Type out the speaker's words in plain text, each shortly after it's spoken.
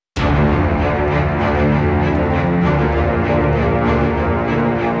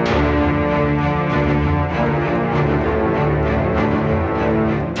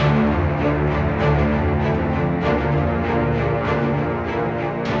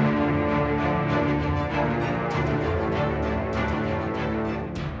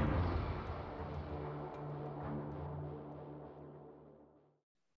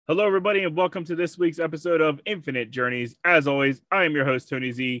Hello, everybody, and welcome to this week's episode of Infinite Journeys. As always, I am your host, Tony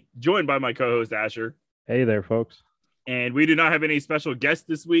Z, joined by my co-host, Asher. Hey there, folks. And we do not have any special guests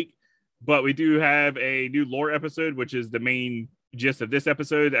this week, but we do have a new lore episode, which is the main gist of this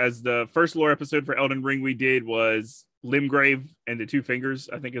episode. As the first lore episode for Elden Ring we did was Limgrave and the Two Fingers,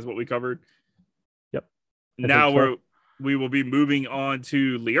 I think is what we covered. Yep. Now we will be moving on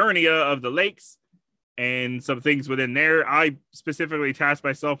to Liurnia of the Lakes and some things within there. I specifically tasked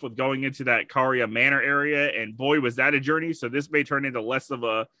myself with going into that Karia Manor area, and boy, was that a journey. So this may turn into less of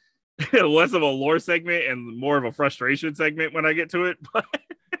a lore segment and more of a frustration segment when I get to it. But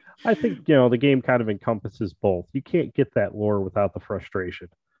I think, the game kind of encompasses both. You can't get that lore without the frustration.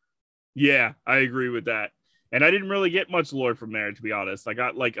 Yeah, I agree with that. And I didn't really get much lore from there, to be honest. I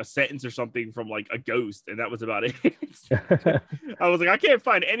got like a sentence or something from like a ghost, and that was about it. I was like, I can't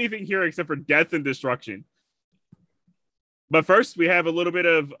find anything here except for death and destruction. But first, we have a little bit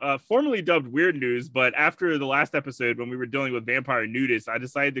of formerly dubbed weird news. But after the last episode, when we were dealing with vampire nudists, I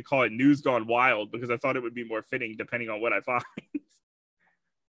decided to call it News Gone Wild because I thought it would be more fitting depending on what I find.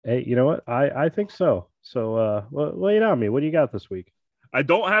 Hey, you know what? I think so. So lay it on me. What do you got this week? I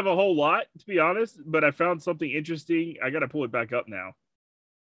don't have a whole lot, to be honest, but I found something interesting. I got to pull it back up now.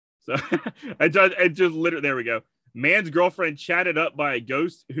 So I just literally, there we go. Man's girlfriend chatted up by a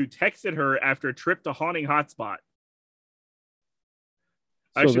ghost who texted her after a trip to haunting hotspot.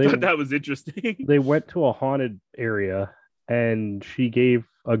 I actually thought that was interesting. They went to a haunted area and she gave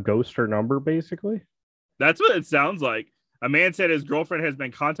a ghost her number, basically. That's what it sounds like. A man said his girlfriend has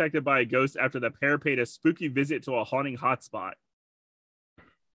been contacted by a ghost after the pair paid a spooky visit to a haunting hotspot.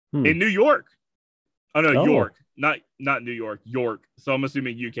 In New York. Oh no, York. Not New York, York. So I'm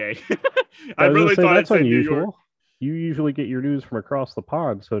assuming UK. I really thought that's unusual. New York. You usually get your news from across the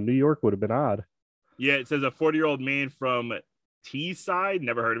pond, so New York would have been odd. Yeah, it says a 40-year-old man from Teesside,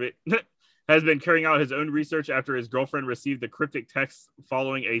 never heard of it, has been carrying out his own research after his girlfriend received the cryptic text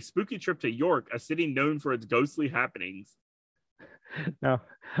following a spooky trip to York, a city known for its ghostly happenings. Now,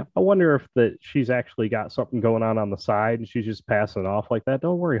 I wonder if she's actually got something going on the side and she's just passing it off like that.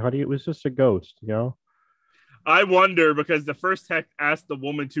 Don't worry, honey. It was just a ghost, I wonder because the first text asked the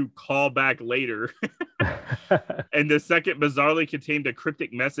woman to call back later. And the second bizarrely contained a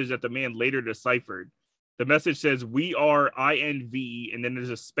cryptic message that the man later deciphered. The message says, "We are INV," and then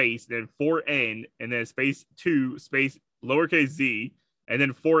there's a space, then 4N, and then space 2, space lowercase z, and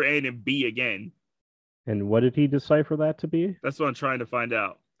then 4N and B again. And what did he decipher that to be? That's what I'm trying to find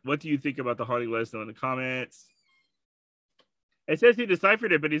out. What do you think about the haunting? Let us know in the comments. It says he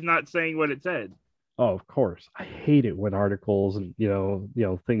deciphered it, but he's not saying what it said. Oh, of course. I hate it when articles and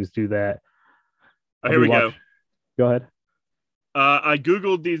things do that. Oh, here we go. Go ahead. I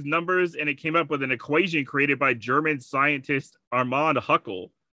googled these numbers and it came up with an equation created by German scientist Armand Huckel.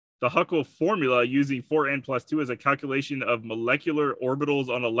 The Huckel formula using 4n plus 2 is a calculation of molecular orbitals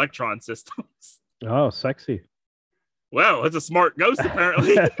on electron systems. Oh, sexy. Wow, that's a smart ghost,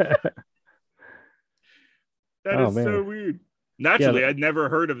 apparently. That is so weird. Naturally, I'd never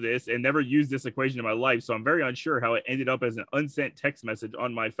heard of this and never used this equation in my life, so I'm very unsure how it ended up as an unsent text message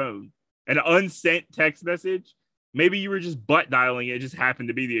on my phone. An unsent text message? Maybe you were just butt dialing it. It just happened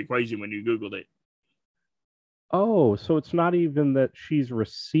to be the equation when you Googled it. Oh, so it's not even that she's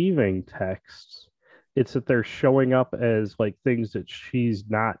receiving texts. It's that they're showing up as like things that she's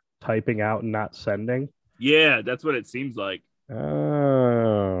not typing out and not sending. Yeah, that's what it seems like.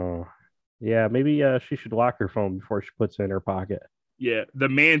 Oh, yeah. Maybe she should lock her phone before she puts it in her pocket. Yeah, the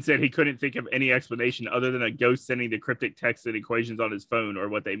man said he couldn't think of any explanation other than a ghost sending the cryptic text and equations on his phone or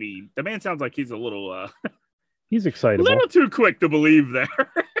what they mean. The man sounds like he's a little... he's excitable. A little too quick to believe there.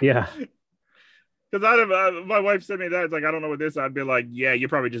 Yeah. Because my wife sent me that. It's like, I don't know what this is. I'd be like, yeah, you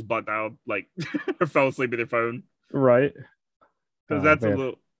probably just butt dialed, like, or fell asleep with your phone. Right. Because that's man. A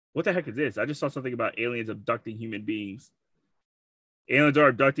little... What the heck is this? I just saw something about aliens abducting human beings. Aliens are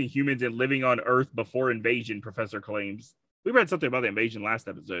abducting humans and living on Earth before invasion, Professor claims. We read something about the invasion last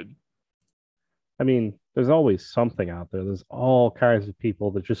episode. I mean, there's always something out there. There's all kinds of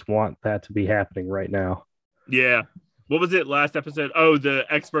people that just want that to be happening right now. Yeah. What was it last episode? Oh, the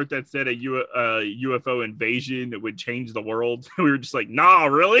expert that said a UFO invasion would change the world. We were just like, nah,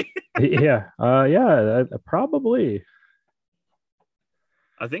 really? Yeah. Probably.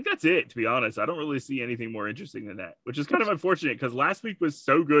 I think that's it, to be honest. I don't really see anything more interesting than that, which is kind of unfortunate because last week was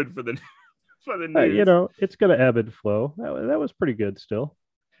so good for the news. It's going to ebb and flow. That was pretty good still.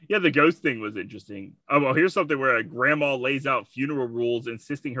 Yeah, the ghost thing was interesting. Oh, well, here's something where a grandma lays out funeral rules,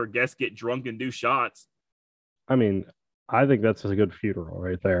 insisting her guests get drunk and do shots. I mean, I think that's a good funeral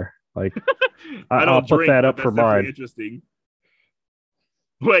right there. Like, I'll put that up for mine. Interesting.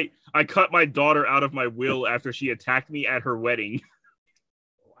 Wait, I cut my daughter out of my will after she attacked me at her wedding.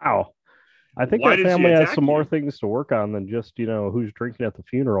 Wow. I think Why that did she family has attack some more you? things to work on than just, who's drinking at the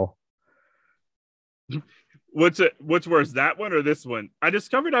funeral. What's worse, that one or this one? I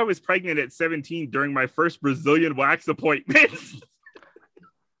discovered I was pregnant at 17 during my first Brazilian wax appointment.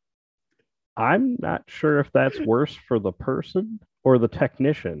 I'm not sure if that's worse for the person or the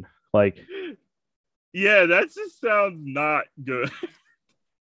technician. Like Yeah, that just sounds not good.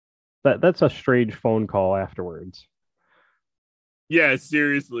 that's a strange phone call afterwards. Yeah,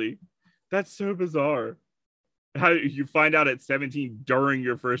 seriously. That's so bizarre. How you find out at 17 during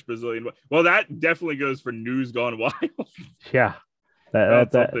your first Brazilian. Well, that definitely goes for news gone wild. Yeah. That Found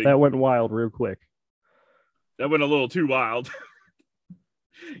that that, something that went wild real quick. that went a little too wild.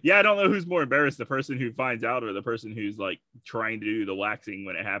 Yeah, I don't know who's more embarrassed, the person who finds out or the person who's like trying to do the waxing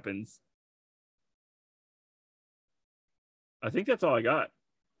when it happens. I think that's all I got.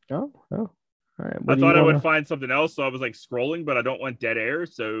 Oh. All right. I What do you thought I want would to find something else, so I was like scrolling, but I don't want dead air.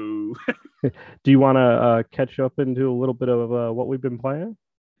 So do you want to catch up into a little bit of what we've been playing?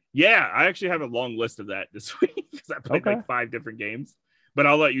 yeah, I actually have a long list of that this week because I played Okay. like 5 different games. But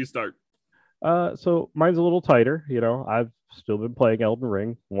I'll let you start. So mine's a little tighter. I've still been playing Elden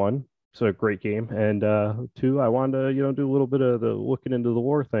Ring. One, it's a great game, and two, I wanted to do a little bit of the looking into the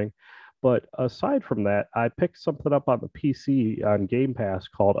lore thing. But aside from that, I picked something up on the PC on Game Pass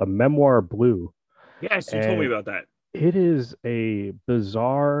called A Memoir Blue, Yes, you told me and about that. it is a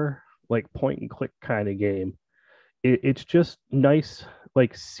bizarre, like point and click kind of game. It's just nice,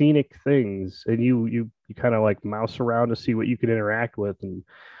 like scenic things, and you kind of like mouse around to see what you can interact with, and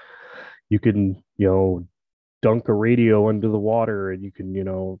you can dunk a radio into the water, and you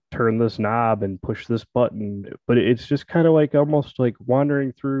can turn this knob and push this button, but it's just kind of like almost like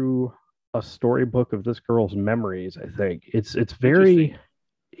wandering through a storybook of this girl's memories. I think it's very, Interesting.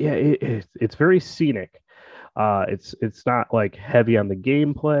 yeah, it's very scenic. It's not like heavy on the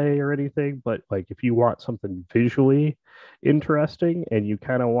gameplay or anything, but like if you want something visually interesting and you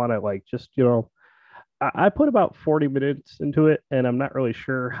kind of want to like just I put about 40 minutes into it, and I'm not really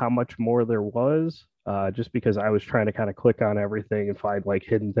sure how much more there was, just because I was trying to kind of click on everything and find like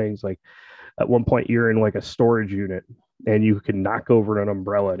hidden things. Like at one point, you're in like a storage unit and you can knock over an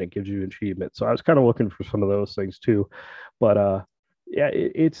umbrella and it gives you achievement. So I was kind of looking for some of those things too. But yeah,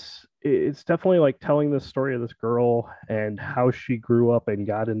 it's definitely like telling the story of this girl and how she grew up and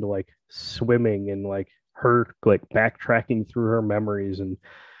got into like swimming, and like her like backtracking through her memories and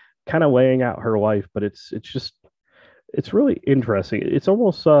kind of laying out her life. But it's really interesting. It's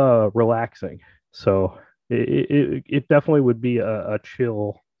almost relaxing. So it definitely would be a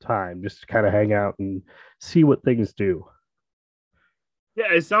chill time just to kind of hang out and see what things do.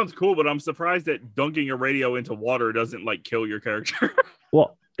 Yeah, it sounds cool, but I'm surprised that dunking a radio into water doesn't like kill your character.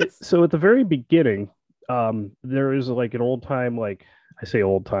 Well, so at the very beginning, there is like an old time, like I say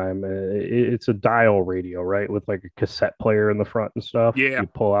old time, it's a dial radio, right? With like a cassette player in the front and stuff. Yeah, You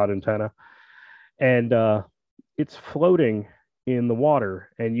pull out antenna, and it's floating in the water,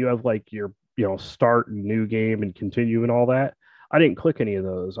 and you have like your start and new game and continue and all that. I didn't click any of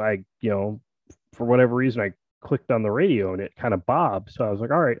those. I for whatever reason I clicked on the radio and it kind of bobbed, so I was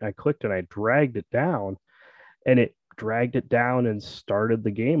like, all right. I clicked and I dragged it down, and it dragged it down and started the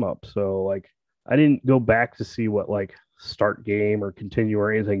game up. So like I didn't go back to see what like start game or continue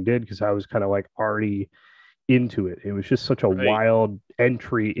or anything did, because I was kind of like already into it. It was just such a right. wild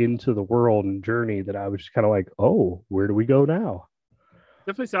entry into the world and journey that I was just kind of like, oh, where do we go now?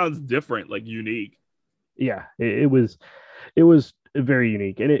 Definitely sounds different, like unique. Yeah, it was very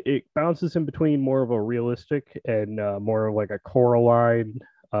unique, and it bounces in between more of a realistic and more of like a Coraline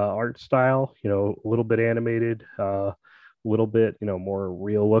art style. A little bit animated, a little bit more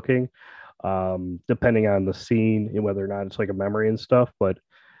real looking, depending on the scene and whether or not it's like a memory and stuff. But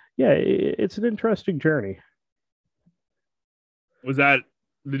yeah, it's an interesting journey. Was that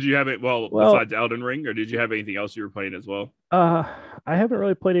did you have it well Well, besides Elden Ring, or did you have anything else you were playing as well? Uh, I haven't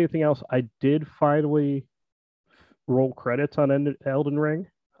really played anything else. I did finally roll credits on Elden Ring,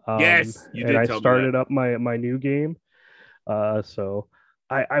 Yes, you and did I tell me that. started up my new game. So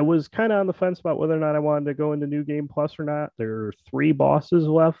I was kind of on the fence about whether or not I wanted to go into New Game Plus or not. There are three bosses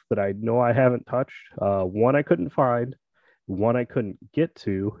left that I know I haven't touched. One I couldn't find, one I couldn't get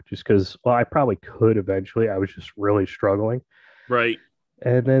to just because, well, I probably could eventually. I was just really struggling. Right.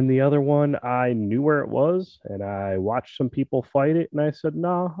 And then the other one, I knew where it was, and I watched some people fight it, and I said,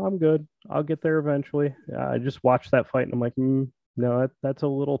 "No, I'm good. I'll get there eventually." I just watched that fight, and I'm like, "No, that's a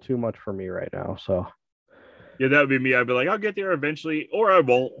little too much for me right now." So, Yeah, that would be me. I'd be like, I'll get there eventually, or I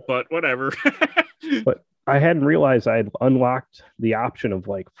won't, but whatever. but I hadn't realized I'd unlocked the option of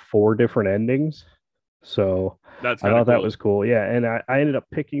like 4 different endings. So That's I kind of thought that cool. was cool. Yeah. And I ended up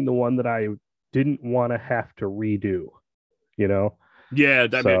picking the one that I didn't want to have to redo, you know? Yeah,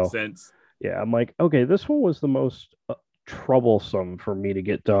 that makes So sense. yeah, I'm like, okay, this one was the most troublesome for me to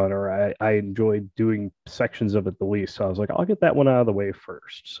get done, or I enjoyed doing sections of it the least. So I was like, I'll get that one out of the way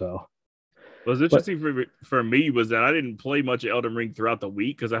first. So, What was but interesting for me was that I didn't play much of Elden Ring throughout the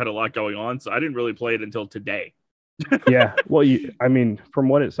week because I had a lot going on, so I didn't really play it until today. yeah, well, I mean, from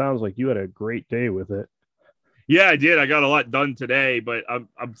what it sounds like, you had a great day with it, Yeah, I did. I got a lot done today, but I'm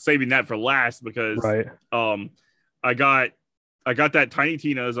saving that for last because right? um I got I got that Tiny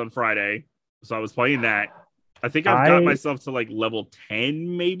Tina's on Friday, so I was playing that. I think I've got I myself to like level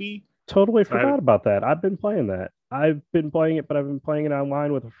 10 maybe. totally So I haven't. forgot about that. I've been playing that. I've been playing it, but I've been playing it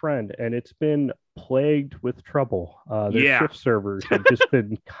online with a friend, and it's been plagued with trouble. Their Yeah. shift servers have just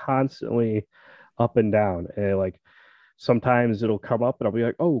been constantly up and down, and like sometimes it'll come up and I'll be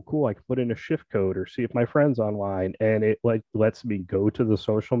like, oh, cool, I can put in a shift code or see if my friend's online. And it like lets me go to the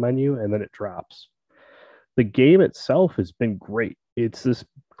social menu and then it drops. The game itself has been great. It's this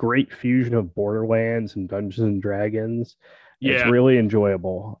great fusion of Borderlands and Dungeons and Dragons. It's Yeah. really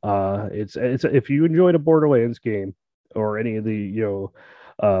enjoyable. It's if you enjoyed a Borderlands game or any of the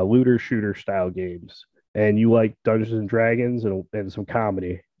looter shooter style games, and you like Dungeons and Dragons and some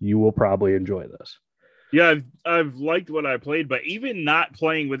comedy, you will probably enjoy this. Yeah, I've liked what I played, but even not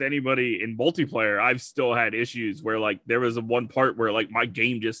playing with anybody in multiplayer, I've still had issues where like there was a one part where like my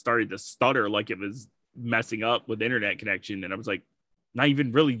game just started to stutter like it was messing up with internet connection, and I was like, not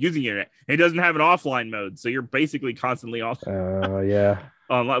even really using internet. It doesn't have an offline mode, so you're basically constantly off Yeah,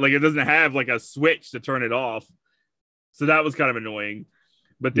 online. Like it doesn't have like a switch to turn it off. So that was kind of annoying.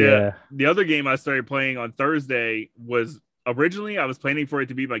 But the yeah. the other game I started playing on Thursday was originally I was planning for it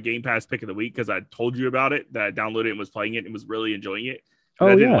to be my Game Pass pick of the week because I told you about it, that I downloaded it and was playing it and was really enjoying it. And Oh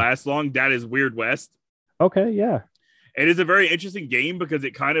that didn't yeah. last long. That is Weird West. Okay, yeah. It is a very interesting game because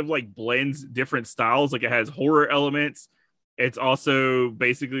it kind of like blends different styles. Like it has horror elements. It's also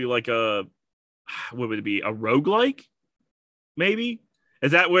basically like a what would it be? A roguelike, maybe?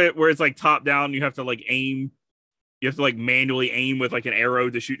 Is that where it's like top down, you have to like aim, you have to like manually aim with like an arrow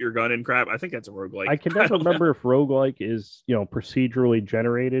to shoot your gun and crap. I think that's a roguelike. I can I never don't know. remember if roguelike is, procedurally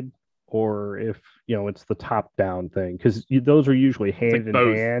generated or if, it's the top down thing because those are usually It's hand like in both.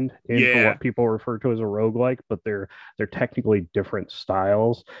 hand in for Yeah. what people refer to as a roguelike, but they're technically different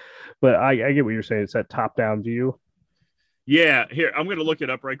styles. But I get what you're saying. It's that top down view. Yeah. Here, I'm going to look it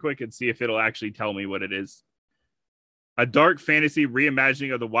up right quick and see if it'll actually tell me what it is. A dark fantasy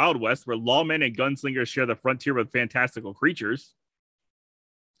reimagining of the Wild West where lawmen and gunslingers share the frontier with fantastical creatures.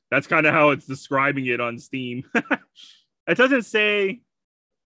 That's kind of how it's describing it on Steam. It doesn't say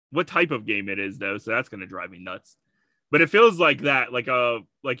what type of game it is, though, so that's going to drive me nuts. But it feels like that,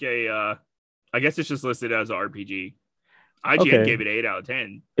 I guess it's just listed as an RPG. IGN Okay. gave it 8 out of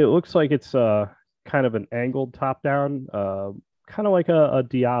 10. It looks like it's kind of an angled top down, kind of like a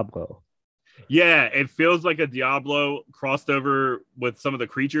Diablo. Yeah, it feels like a Diablo crossed over with some of the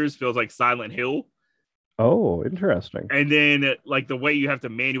creatures. Feels like Silent Hill, Oh, interesting. and then like the way you have to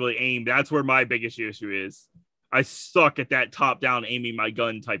manually aim. That's where my biggest issue is. I suck at that top-down aiming my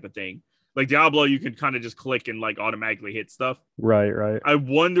gun type of thing. Like Diablo, you can kind of just click and like automatically hit stuff. Right, right. I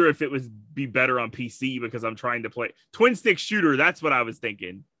wonder if it would be better on PC because I'm trying to play twin stick shooter. That's what I was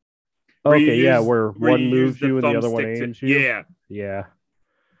thinking. Where you Okay, yeah, use where where you one use moves the you and the other one thumbstick to, aims you. yeah. Yeah.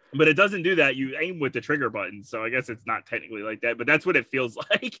 But it doesn't do that. You aim with the trigger button, so I guess it's not technically like that. But that's what it feels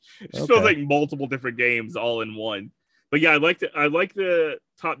like. It just feels Okay. like multiple different games all in one. But yeah, I like the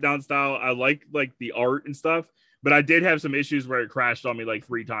top down style. I like the art and stuff. But I did have some issues where it crashed on me like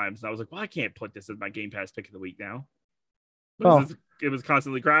 3 times, and I was like, "Well, I can't put this as my Game Pass pick of the week now." Because Oh, it was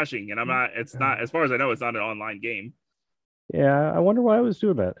constantly crashing, and I'm not. It's not, as far as I know, it's not an online game. yeah. I wonder why I was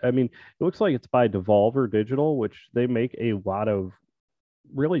doing that. I mean, it looks like it's by Devolver Digital, which they make a lot of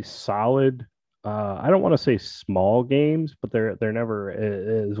really solid. I don't want to say small games, but they're never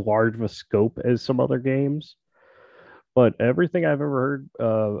as large of a scope as some other games. But everything I've ever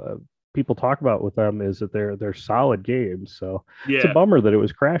heard people talk about with them is that they're solid games. So it's a Yeah, bummer that it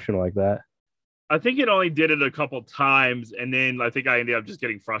was crashing like that. I think it only did it a couple times, and then I think I ended up just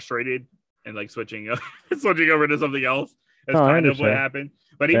getting frustrated and like switching switching over to something else. Oh, That's I kind of what understand. happened.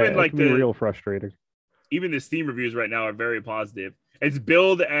 But That can be real frustrating. even the Steam reviews right now are very positive. It's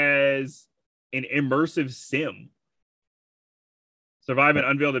billed as an immersive sim. Survive and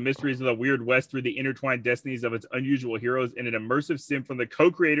unveil the mysteries of the Weird West through the intertwined destinies of its unusual heroes in an immersive sim from the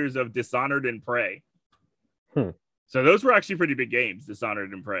co-creators of Dishonored and Prey. Hmm. So those were actually pretty big games,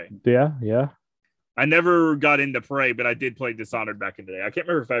 Dishonored and Prey. Yeah, yeah. I never got into Prey, but I did play Dishonored back in the day. I can't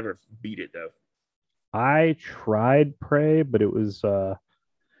remember if I ever beat it though. I tried Prey, but it was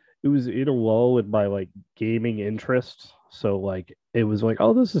in a lull with my like gaming interests. So like it was like,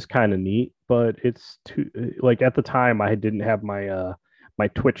 oh, this is kind of neat, but it's too like at the time I didn't have my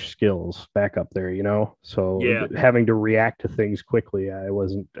Twitch skills back up there, So Yeah. having to react to things quickly, I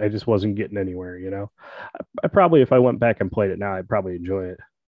just wasn't getting anywhere. I probably if I went back and played it now, I'd probably enjoy it.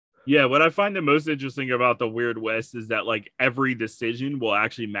 Yeah, what I find the most interesting about the Weird West is that like every decision will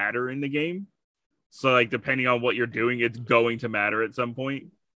actually matter in the game. So like depending on what you're doing, it's going to matter at some point.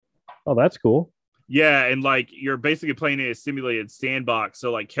 Oh, that's cool. Yeah, and like you're basically playing in a simulated sandbox,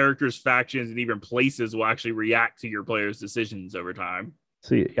 so like characters, factions, and even places will actually react to your players' decisions over time.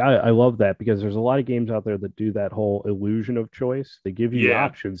 See, I love that because there's a lot of games out there that do that whole illusion of choice. They give you Yeah.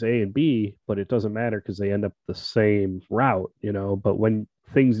 options A and B, but it doesn't matter because they end up the same route. But when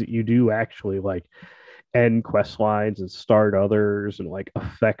things that you do actually like end quest lines and start others and like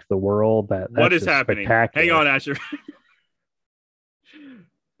affect the world, What that's is just happening? Hang spectacular. on, Asher.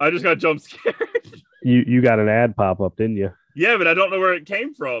 I just got jump scared. You got an ad pop up, didn't you? Yeah, but I don't know where it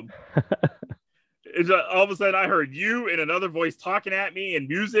came from. All of a sudden I heard you and another voice talking at me and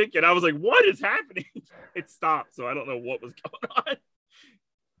music, and I was like, what is happening? It stopped, so I don't know what was going on.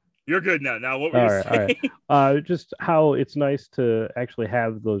 You're good now. Now, what were All you right, all right. saying? Just how it's nice to actually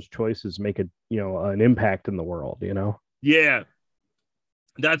have those choices make an impact in the world. Yeah,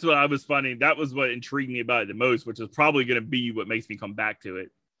 that's what I was finding. That was what intrigued me about it the most, which is probably going to be what makes me come back to it.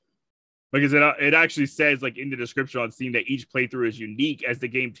 Because it actually says, like in the description on Steam, that each playthrough is unique as the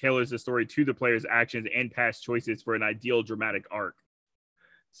game tailors the story to the player's actions and past choices for an ideal dramatic arc.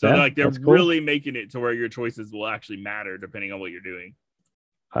 So Yeah, like they're that's cool. really making it to where your choices will actually matter depending on what you're doing.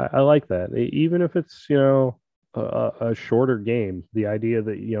 I like that. Even if it's, a shorter game, the idea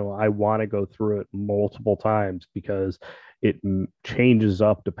that, I want to go through it multiple times because it changes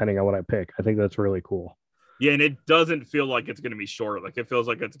up depending on what I pick. I think that's really cool. Yeah, and it doesn't feel like it's going to be short. Like it feels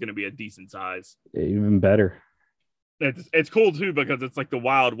like it's going to be a decent size. Even better. It's cool too because it's like the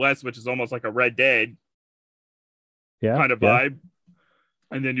Wild West, which is almost like a Red Dead Yeah, kind of yeah. vibe.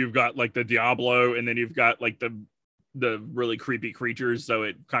 And then you've got like the Diablo, and then you've got like the really creepy creatures, so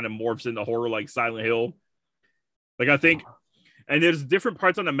it kind of morphs into horror like Silent Hill. Like I think, and there's different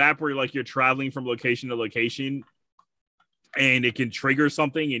parts on the map where like you're traveling from location to location, and it can trigger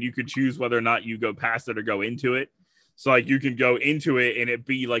something, and you can choose whether or not you go past it or go into it. So like you can go into it and it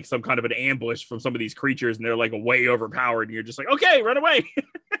be like some kind of an ambush from some of these creatures, and they're like way overpowered, and you're just like, okay, run away,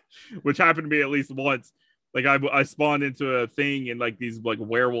 which happened to me at least once. Like I spawned into a thing and like these like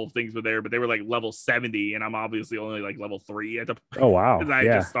werewolf things were there, but they were like level 70, and I'm obviously only like level 3 at the Oh because wow. I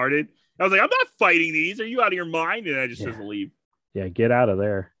had just Yeah. started. I was like, I'm not fighting these. Are you out of your mind? And I just Yeah. leave. Yeah. Get out of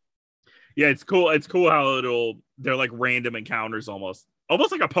there. Yeah, it's cool. It's cool how they're like random encounters almost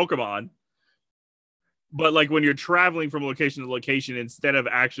like a Pokemon. But like when you're traveling from location to location, instead of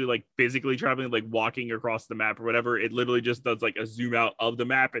actually like physically traveling, like walking across the map or whatever, it literally just does like a zoom out of the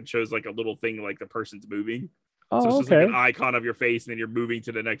map and shows like a little thing like the person's moving. So it's Oh, just like an okay. icon of your face, and then you're moving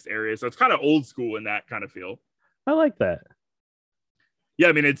to the next area. So it's kind of old school in that kind of feel. I like that. Yeah,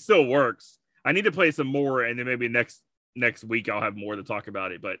 I mean it still works. I need to play some more, and then maybe next week I'll have more to talk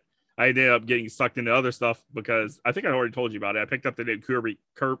about it. But I ended up getting sucked into other stuff because I think I already told you about it. I picked up the new Kirby.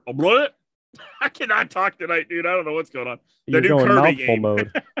 I cannot talk tonight, dude. I don't know what's going on. The You're new going Kirby mouthful game.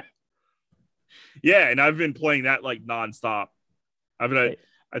 mode. Yeah, and I've been playing that like nonstop. Hey,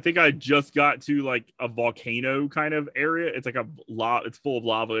 I think I just got to like a volcano kind of area. It's like it's full of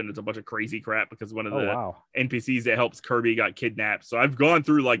lava, and it's a bunch of crazy crap because one of oh the wow. NPCs that helps Kirby got kidnapped. So I've gone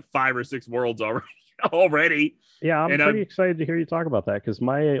through like 5 or 6 worlds already. Yeah, I'm And pretty I've excited to hear you talk about that because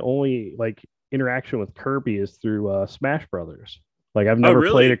my only like interaction with Kirby is through Smash Brothers. Like I've oh never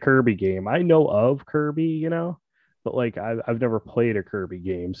played a really? Kirby game. I know of Kirby, but like I've never played a Kirby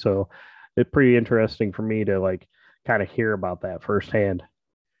game. So it's pretty interesting for me to like kind of hear about that firsthand.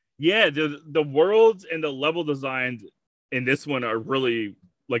 Yeah, the worlds and the level designs in this one are really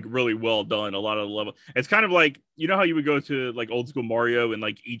well done. A lot of the level. It's kind of like how you would go to like old school Mario, and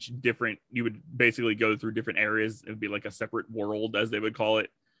like each different you would basically go through different areas. It'd be like a separate world, as they would call it.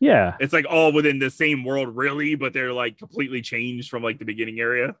 Yeah, It's like all within the same world, really, but they're like completely changed from like the beginning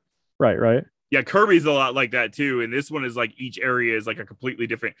area. right, right. Yeah, Kirby's a lot like that too, and this one is like each area is like a completely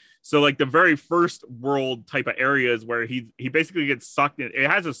different. So like the very first world type of areas where he basically gets sucked in. It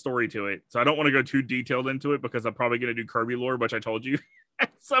has a story to it, so I don't want to go too detailed into it because I'm probably gonna do Kirby lore, which I told you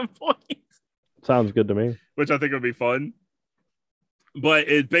at some point, Sounds good to me. which I think would be fun. But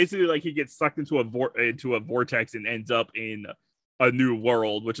it's basically like he gets sucked into into a vortex and ends up in a new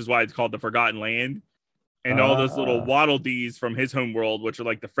world, which is why it's called the Forgotten Land. And all those little Ah, Waddle Dees from his home world, which are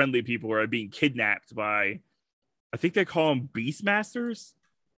like the friendly people who are being kidnapped by, I think they call them Beastmasters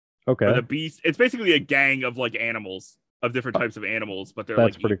or the okay. Beast. It's basically a gang of like animals, of different types of animals, but they're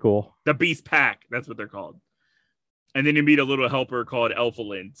like That's pretty cool. the Beast Pack. That's what they're called. And then you meet a little helper called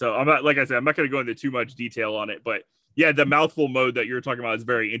Elfalin. So I'm not, like I said, I'm not going to go into too much detail on it, but yeah, the mouthful mode that you're talking about is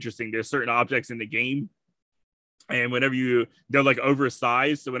very interesting. There's certain objects in the game, and they're like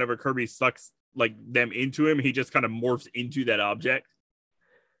oversized. So whenever Kirby sucks like them into him, he just kind of morphs into that object.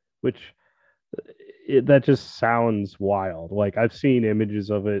 Which that just sounds wild. Like I've seen images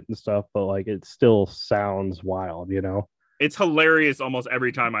of it and stuff, but like it still sounds wild, you know? It's hilarious almost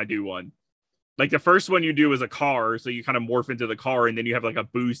every time I do one. Like the first one you do is a car, so you kind of morph into the car, and then you have like a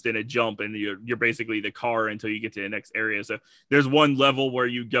boost and a jump, and you're basically the car until you get to the next area. So there's one level where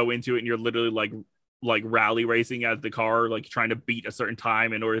you go into it and you're literally like rally racing as the car, like trying to beat a certain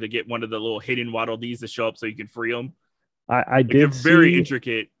time in order to get one of the little hidden Waddle Dees to show up so you can free them. I Like they're did very see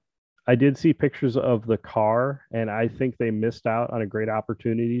intricate. I did see pictures of the car, and I think they missed out on a great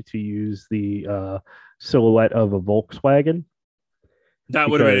opportunity to use the silhouette of a Volkswagen That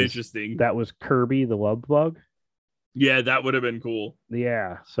would have been because interesting. that was Kirby the Love Bug. Yeah, that would have been cool.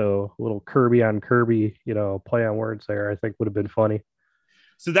 Yeah, so a little Kirby on Kirby, play on words there, I think would have been funny.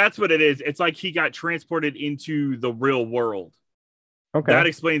 So that's what it is. It's like he got transported into the real world. Okay. That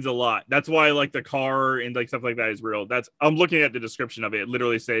explains a lot. That's why like the car and like stuff like that is real. That's I'm looking at the description of it. It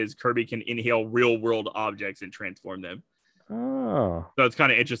literally says Kirby can inhale real world objects and transform them. Oh, So it's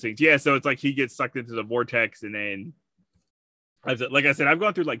kind of interesting. Yeah, so it's like he gets sucked into the vortex, and then like I said, I've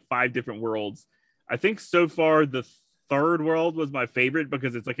gone through like 5 different worlds. I think so far the third world was my favorite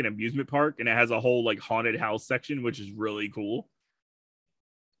because it's like an amusement park and it has a whole like haunted house section, which is really cool.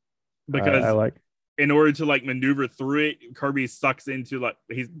 I Because like. in order to like maneuver through it, Kirby sucks into like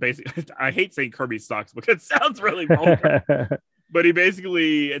he's basically I hate saying Kirby sucks because it sounds really vulgar, but he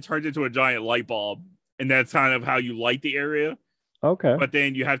basically it turns into a giant light bulb, and that's kind of how you light the area. Okay. But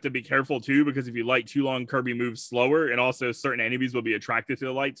then you have to be careful too, because if you light too long, Kirby moves slower, and also certain enemies will be attracted to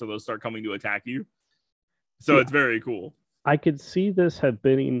the light, so they'll start coming to attack you. So See, it's very cool. I could see this have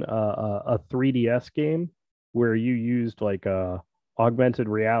been in a 3DS game where you used like augmented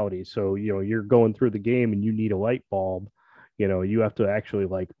reality. So, you're going through the game and you need a light bulb. You have to actually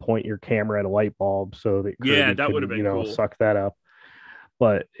like point your camera at a light bulb so that Yeah, Kirby that would have can, been cool. suck that up.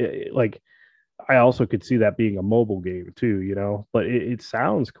 But like, I also could see that being a mobile game too, but it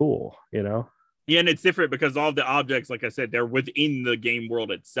sounds cool. Yeah, and it's different because all the objects, like I said, they're within the game world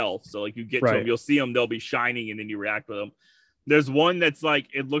itself. So like you get to them, Right. you'll see them, they'll be shining, and then you react with them. There's one that's like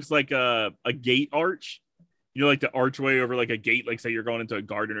it looks like a gate arch, like the archway over like a gate, like say you're going into a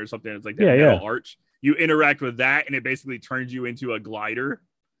garden or something. It's like that Yeah, metal yeah. arch. You interact with that, and it basically turns you into a glider.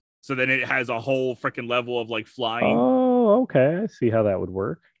 So then it has a whole freaking level of like flying. Oh, okay. I see how that would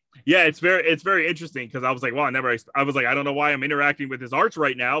work. Yeah, it's very interesting because I was like, wow, I was like, I don't know why I'm interacting with this arch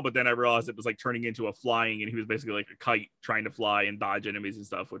right now, but then I realized it was like turning into a flying, and he was basically like a kite trying to fly and dodge enemies and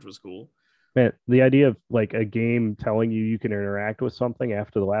stuff, which was cool. Man, the idea of like a game telling you can interact with something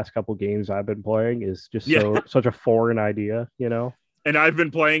after the last couple games I've been playing is just Yeah, such a foreign idea. and I've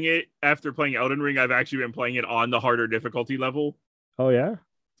been playing it after playing Elden Ring. I've actually been playing it on the harder difficulty level, Oh yeah.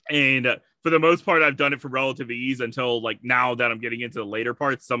 and for the most part, I've done it for relative ease until like now that I'm getting into the later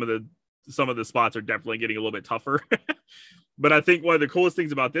parts. Some of the spots are definitely getting a little bit tougher. But I think one of the coolest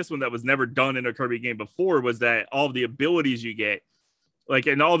things about this one that was never done in a Kirby game before was that all of the abilities you get, like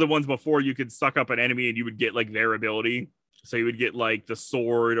in all the ones before, you could suck up an enemy and you would get like their ability. So you would get like the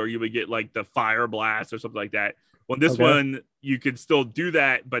sword, or you would get like the fire blast or something like that. Well, this Okay. one, you could still do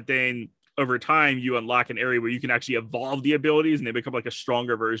that, but then over time, you unlock an area where you can actually evolve the abilities and they become like a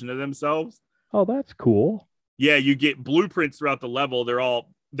stronger version of themselves. Oh, that's cool. Yeah, you get blueprints throughout the level.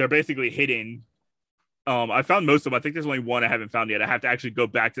 They're basically hidden. I found most of them. I think there's only one I haven't found yet. I have to actually go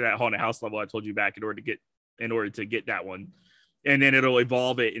back to that haunted house level I told you back in order to get that one. And then it'll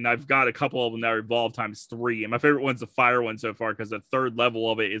evolve it. And I've got a couple of them that are evolved times 3. And my favorite one's the fire one so far because the third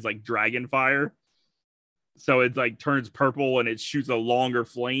level of it is like dragon fire. So it like turns purple and it shoots a longer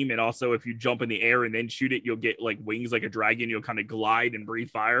flame. And also, if you jump in the air and then shoot it, you'll get like wings like a dragon. You'll kind of glide and breathe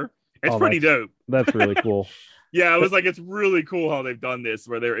fire. It's Oh, pretty dope. that's really cool. Yeah, I That, was like, it's really cool how they've done this,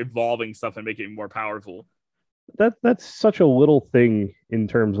 where they're evolving stuff and making it more powerful. that's such a little thing in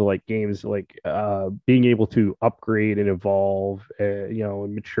terms of like games, like being able to upgrade and evolve,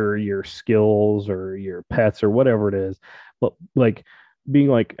 and mature your skills or your pets or whatever it is. But like being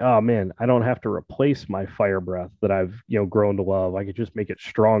like, oh man, I don't have to replace my fire breath that I've, grown to love. I could just make it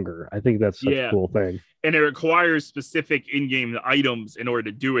stronger. I think that's such a Yeah. cool thing. And it requires specific in-game items in order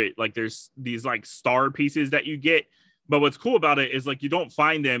to do it. Like there's these like star pieces that you get. But what's cool about it is like you don't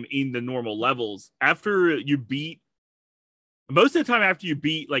find them in the normal levels. After you beat most of the time after you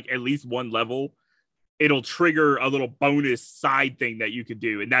beat like at least one level, it'll trigger a little bonus side thing that you could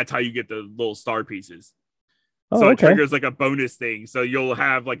do. And that's how you get the little star pieces. So Oh, it okay. triggers like a bonus thing. So you'll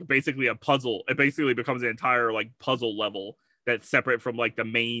have like basically a puzzle. It basically becomes an entire like puzzle level that's separate from like the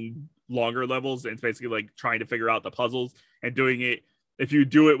main longer levels. And it's basically like trying to figure out the puzzles and doing it. If you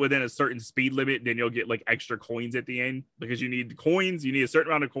do it within a certain speed limit, then you'll get like extra coins at the end because you need coins. You need a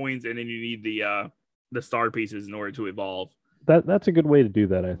certain amount of coins, and then you need the star pieces in order to evolve. That's a good way to do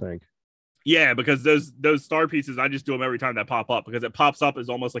that, I think. Yeah, because those star pieces, I just do them every time that pop up because it pops up as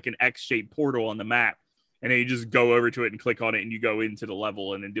almost like an X-shaped portal on the map, and then you just go over to it and click on it, and you go into the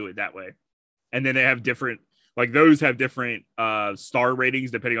level and then do it that way. And then they have different, like those have different star ratings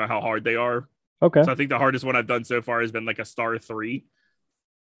depending on how hard they are. Okay. So I think the hardest one I've done so far has been like a star 3.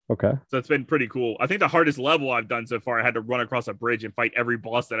 Okay. So it's been pretty cool. I think the hardest level I've done so far, I had to run across a bridge and fight every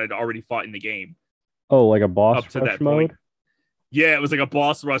boss that I'd already fought in the game Oh, like a boss up to rush that point. mode? Yeah, it was like a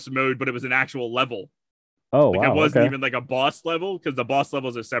boss rush mode, but it was an actual level. Oh, Like it wow. wasn't Okay. even like a boss level because the boss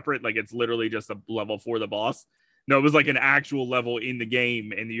levels are separate. Like it's literally just a level for the boss. No, it was like an actual level in the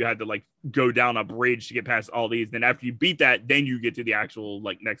game, and you had to like go down a bridge to get past all these. Then after you beat that, then you get to the actual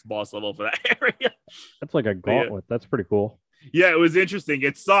like next boss level for that area. That's like a But yeah, gauntlet. That's pretty cool. yeah, it was interesting.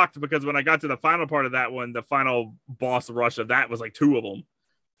 It sucked because when I got to the final part of that one, the final boss rush of that was like 2 of them.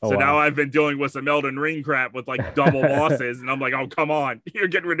 Oh, So now wow. I've been dealing with some Elden Ring crap with like double bosses, and I'm like, oh come on, you're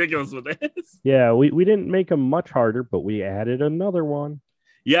getting ridiculous with this. Yeah, we didn't make them much harder, but we added another one.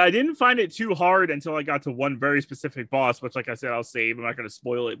 Yeah, I didn't find it too hard until I got to one very specific boss, which, like I said, I'll save. I'm not going to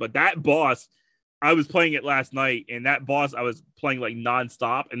spoil it. But that boss, I was playing it last night, and that boss I was playing like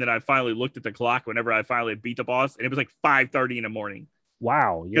nonstop. And then I finally looked at the clock whenever I finally beat the boss, and it was like 5:30 in the morning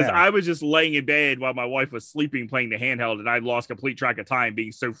Wow. because Yeah. I was just laying in bed while my wife was sleeping playing the handheld, and I lost complete track of time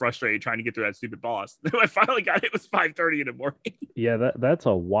being so frustrated trying to get through that stupid boss. I finally got it. It was 5:30 in the morning. Yeah, that's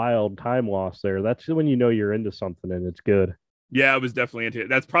a wild time loss there. That's when you know you're into something and it's good. Yeah, I was definitely into it.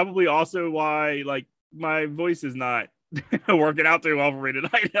 That's probably also why like my voice is not working out too well for me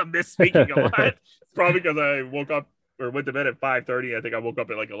tonight. I'm misspeaking a lot. It's probably because I woke up or went to bed at 5:30. I think I woke up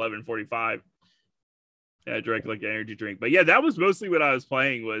at like 11:45. Yeah, I drank like an energy drink. But yeah, that was mostly what I was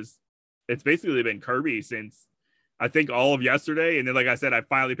playing. Was it's basically been Kirby since I think all of yesterday. And then like I said, I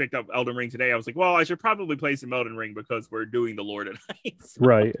finally picked up Elden Ring today. I was like, well, I should probably play some Elden Ring because we're doing the lore tonight. So,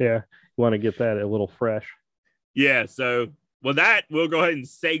 Right. Yeah. You want to get that a little fresh. yeah, so well, that we'll go ahead and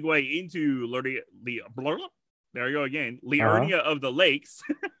segue into there you go again, Uh-huh. Liurnia of the Lakes,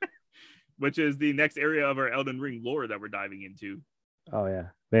 which is the next area of our Elden Ring lore that we're diving into. Oh yeah.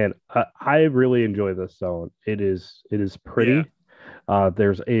 Man, I really enjoy this zone. It is Yeah, pretty.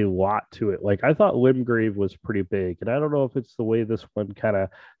 There's a lot to it. Like I thought Limgrave was pretty big, and I don't know if it's the way this one kind of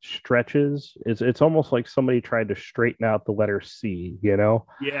stretches. It's almost like somebody tried to straighten out the letter C, you know.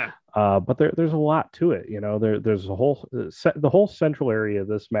 yeah, But there's a lot to it, you know. There's a whole the whole central area of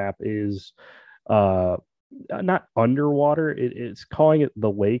this map is uh not underwater. It's calling it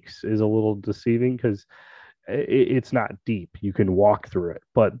the lakes is a little deceiving because it's not deep. You can walk through it,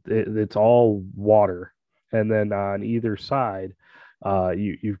 but it's all water. And then on either side,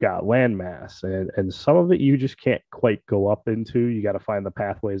 you've got landmass, and some of it you just can't quite go up into. You got to find the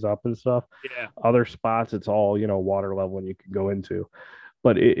pathways up and stuff. yeah. Other spots, it's all water level, and you can go into.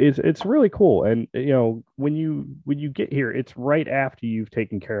 But it's really cool. And when you get here, it's right after you've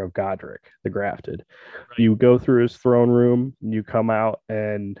taken care of Godric the Grafted. Right. You go through his throne room, you come out,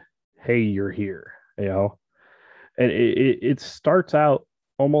 and hey, you're here. And it starts out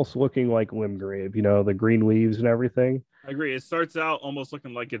almost looking like Limgrave, the green leaves and everything. I agree. It starts out almost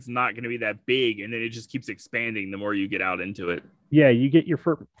looking like it's not going to be that big, and then it just keeps expanding the more you get out into it. Yeah, you get your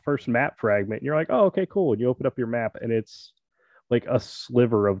first map fragment, and you're like, oh, okay, cool. And you open up your map, and it's like a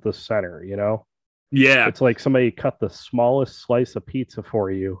sliver of the center. Yeah, It's like somebody cut the smallest slice of pizza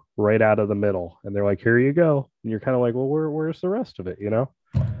for you right out of the middle, and they're like, here you go. And you're kind of like, well, where's the rest of it?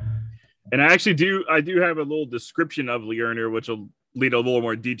 and I do have a little description of Liurnia, which will lead a little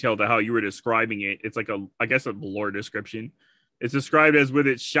more detail to how you were describing it. It's like I guess a lore description. It's described as with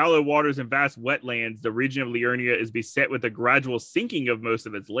its shallow waters and vast wetlands, the region of Liurnia is beset with a gradual sinking of most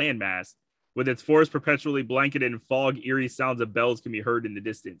of its landmass. With its forest perpetually blanketed in fog, eerie sounds of bells can be heard in the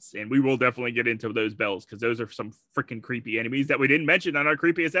distance. And we will definitely get into those bells because those are some freaking creepy enemies that we didn't mention on our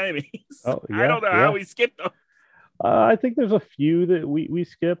creepiest enemies. Oh I yeah, don't know how yeah. we skipped them. I think there's a few that we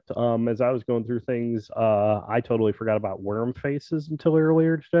skipped. As I was going through things, I totally forgot about worm faces until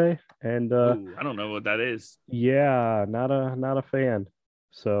earlier today, and Ooh, I don't know what that is. yeah, not a fan.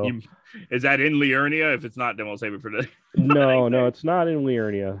 So You, is that in Liurnia? If it's not, then we'll save it for the, for the no, next no, day. it's not in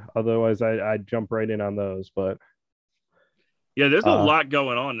Liurnia. Otherwise, I'd jump right in on those. But Yeah, there's a uh, lot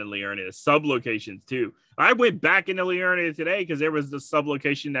going on in Liurnia, sub locations too. I went back into Liurnia today because there was the sub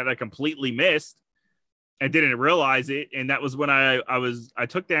location that I completely missed and didn't realize it. And that was when I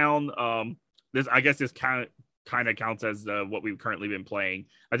took down this. I guess this kind of counts as what we've currently been playing.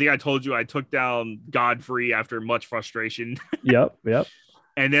 I think I told you I took down Godfrey after much frustration, yep, yep.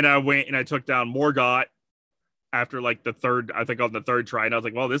 and then I went and I took down Morgott after like the third, I think on the third try, and I was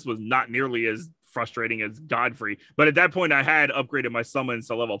like, well, this was not nearly as frustrating as Godfrey. But at that point, I had upgraded my summons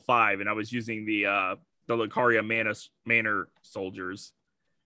to level 5, and I was using the Lucaria Manor soldiers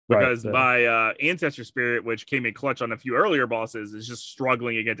Right. because my ancestor spirit, which came in clutch on a few earlier bosses, is just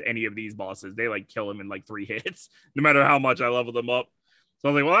struggling against any of these bosses. They like kill him in like 3 hits, no matter how much I level them up. So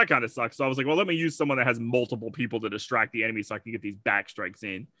I was like, well, that kind of sucks. So I was like, well, let me use someone that has multiple people to distract the enemy so I can get these back strikes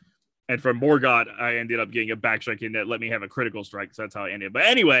in. And from Morgott, I ended up getting a back strike in that let me have a critical strike. So that's how I ended. But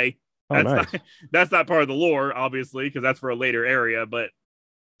anyway, Oh, that's not nice. that's not part of the lore, obviously, because that's for a later area. But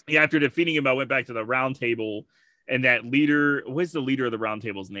yeah, after defeating him, I went back to the round table, and that leader, what's the leader of the round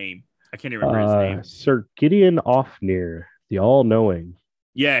table's name? I can't even remember his name. Sir Gideon Offnear, the all-knowing.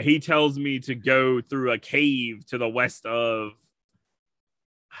 Yeah, he tells me to go through a cave to the west of.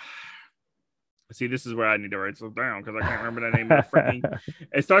 See, this is where I need to write stuff down because I can't remember the name of the freaking.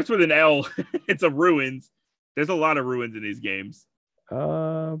 It starts with an L. It's a ruins. There's a lot of ruins in these games.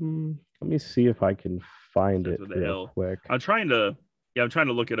 Let me see if I can find Starts it with an real L. quick. I'm trying to. Yeah, I'm trying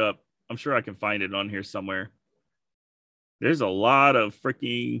to look it up. I'm sure I can find it on here somewhere. There's a lot of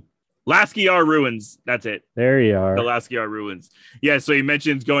freaking Laskyar ruins. That's it. There you The are. Laskyar ruins. Yeah, so he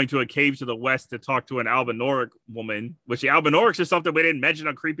mentions going to a cave to the west to talk to an Albinoric woman, which the Albinorics is something we didn't mention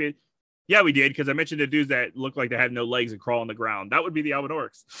on Creepy. Yeah, we did, because I mentioned the dudes that look like they have no legs and crawl on the ground. That would be the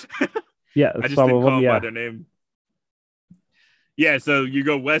Albinorics. Yeah, I just some didn't of call them. them by Yeah. their name. Yeah, so you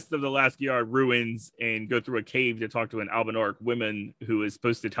go west of the Laskyar ruins and go through a cave to talk to an Albinoric woman who is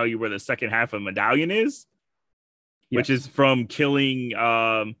supposed to tell you where the second half of medallion is, which is Yes. from killing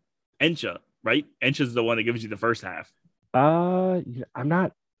Ensha, right? Ensha's the one that gives you the first half. I'm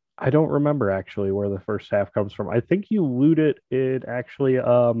not. I don't remember actually where the first half comes from. I think you looted it actually.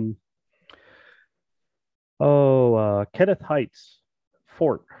 Kenneth Heights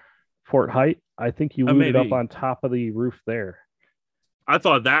Fort Fort Height. I think you looted up Maybe. on top of the roof there. I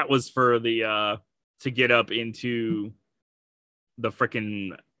thought that was for the to get up into the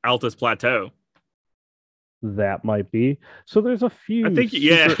freaking Altus Plateau. That might be. So there's a I few think,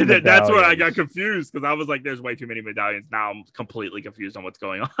 yeah, secret that's where I got medallions. confused because I was like, there's way too many medallions. Now I'm completely confused on what's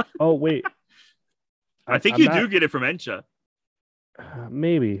going on. Oh wait, I think I'm you do not. get it from Ensha.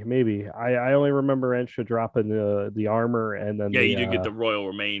 Maybe. I only remember Ensha dropping the armor and then Yeah, you do get the royal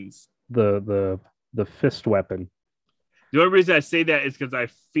remains. the the the fist weapon. The only reason I say that is because I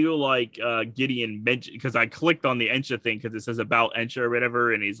feel like Gideon mentioned, because I clicked on the Ensha thing because it says about Ensha or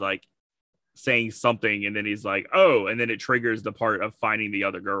whatever, and he's like saying something, and then he's like, oh, and then it triggers the part of finding the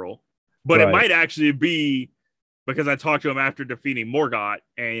other girl. But it Right. might actually be because I talked to him after defeating Morgott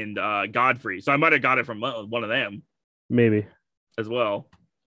and Godfrey. So I might have got it from one of them Maybe. as well.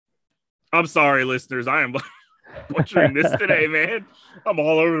 I'm sorry, listeners. I am butchering this today, man. I'm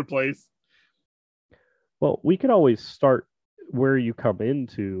all over the place. Well, we could always start where you come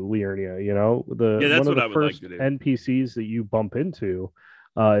into Liurnia. You know, the Yeah, one that's of what the I would like first to do. NPCs that you bump into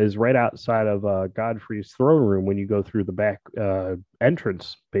is right outside of Godfrey's throne room when you go through the back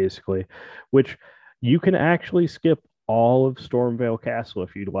entrance, basically, which you can actually skip all of Stormvale Castle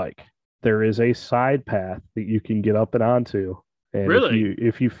if you'd like. There is a side path that you can get up and onto, and Really?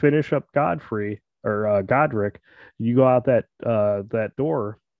 if you finish up Godfrey or Godric, you go out that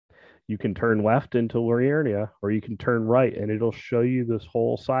door, you can turn left into Liurnia, or you can turn right, and it'll show you this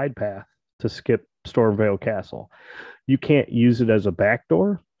whole side path to skip Stormvale Castle. You can't use it as a back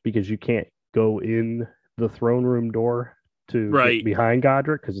door because you can't go in the throne room door to get Right. behind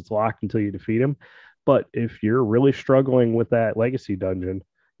Godric because it's locked until you defeat him. But if you're really struggling with that legacy dungeon,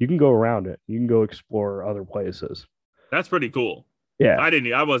 you can go around it. You can go explore other places. That's pretty cool. Yeah.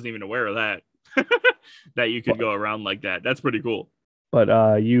 I wasn't even aware of that. That you could But go around like that. That's pretty cool.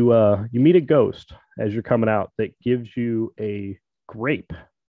 you meet a ghost as you're coming out that gives you a grape.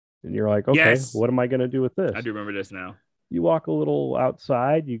 And you're like, okay, Yes. what am I going to do with I this? do remember this now. You walk a little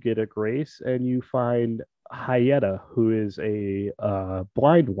outside, you get a grace, and you find Hyetta, who is a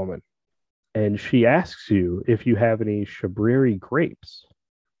blind woman. and she asks you if you have any Shabriri grapes.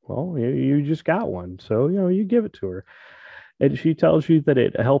 Well, you just got one, so you give it to her, and she tells you that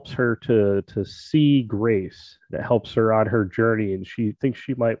it helps her to see grace. That helps her on her journey, and she thinks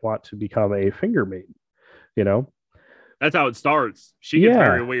she might want to become a finger maiden. You know, That's how it starts. She gets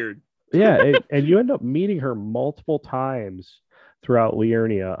very yeah, weird. yeah, and you end up meeting her multiple times throughout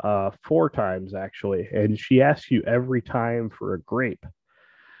Liurnia, 4 times actually, and she asks you every time for a grape.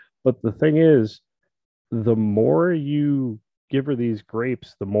 But the thing is, the more you give her these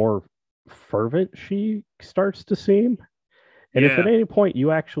grapes, the more fervent she starts to seem. And if at Yeah, any point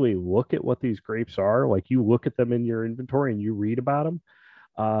you actually look at what these grapes are, like you look at them in your inventory and you read about them,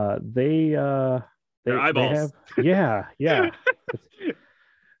 they their they have eyeballs. yeah. It's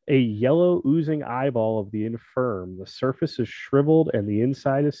a yellow oozing eyeball of the infirm. The surface is shriveled and the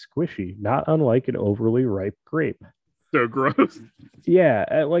inside is squishy, not unlike an overly ripe grape. So gross.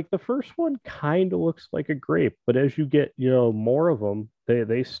 Yeah, like the first one kind of looks like a grape, but as you get, more of them,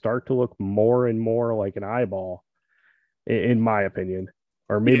 they start to look more and more like an eyeball, in my opinion.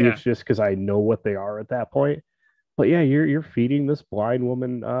 Or maybe Yeah, it's just because I know what they are at that point. But yeah, you're feeding this blind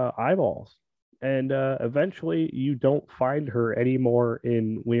woman eyeballs, and eventually you don't find her anymore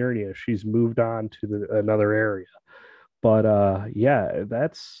in Liurnia. She's moved on to another area. But yeah,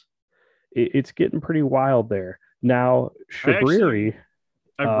 it's getting pretty wild there now. I actually Shabriri,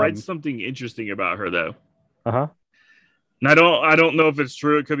 I've read um, something interesting about her though. uh-huh, And I don't know if it's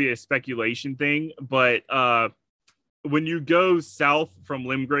true. It could be a speculation thing, but when you go south from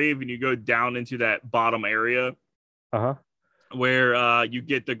Limgrave and you go down into that bottom area uh-huh. where you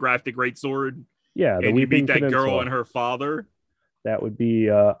get the graphic great sword Yeah, the and you meet Weeping that girl and Peninsula. her father, That would be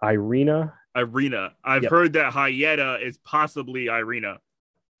Irina. Irina. I've Yep. heard that Hyetta is possibly Irina,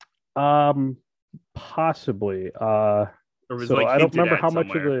 Um, Possibly. or was So like I don't hinted remember at how much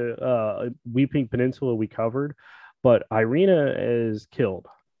of somewhere. the Weeping Peninsula we covered, but Irina is killed.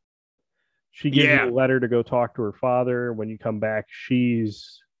 She gives you Yeah, a letter to go talk to her father. When you come back,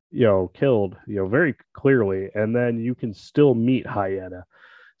 she's killed, very clearly, and then you can still meet Hyena.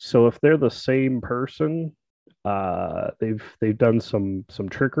 So if they're the same person, they've done some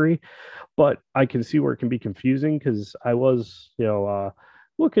trickery, but I can see where it can be confusing because I was,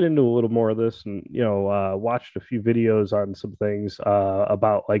 looking into a little more of this and, watched a few videos on some things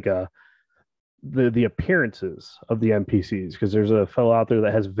about like the appearances of the NPCs because there's a fellow out there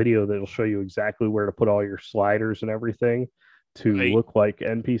that has a video that'll show you exactly where to put all your sliders and everything to right. look like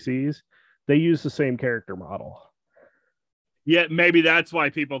NPCs. They use the same character model. Yeah, maybe that's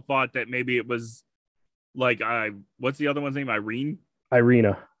why people thought that maybe it was like I. What's the other one's name? Irene.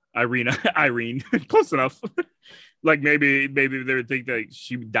 Irina. Irina. Irene. Close enough. Like maybe they would think that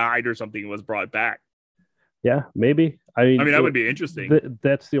she died or something and was brought back. Yeah, maybe. I I mean, mean, that would be interesting.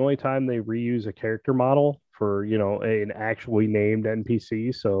 that's the only time they reuse a character model for, an actually named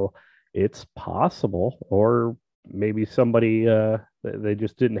NPC. So it's possible, or maybe somebody they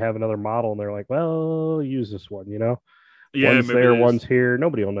just didn't have another model and they're like, well, use this one. Yeah, One's maybe there, there's one's here.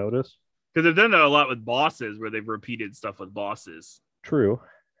 Nobody will notice. because they've done that a lot with bosses where they've repeated stuff with bosses. True.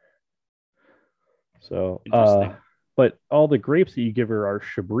 So, Interesting. but all the grapes that you give her are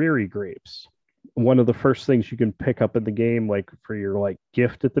Shabriri grapes. One of the first things you can pick up in the game, like for your like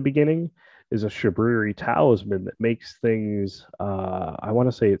gift at the beginning, is a Shabriri talisman that makes things. I want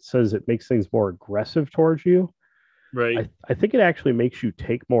to say it says it makes things more aggressive towards you. Right. I think it actually makes you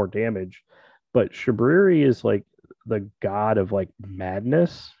take more damage. But Shabriri is like the god of like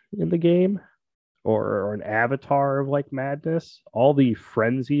madness in the game, or an avatar of like madness. All the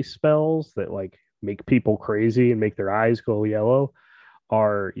frenzy spells that like make people crazy and make their eyes go yellow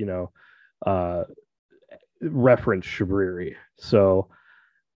are, uh, reference Shabriri. So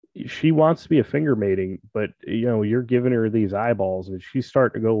she wants to be a finger mating, but you're giving her these eyeballs and she's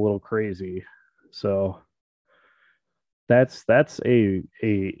starting to go a little crazy. So that's a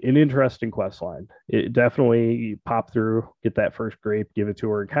an interesting quest line. It definitely pop through, get that first grape, give it to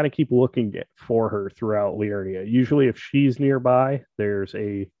her, and kind of keep looking for her throughout Liurnia. Usually, if she's nearby, there's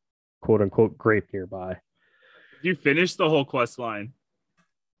a quote unquote grape nearby. You finished the whole quest line.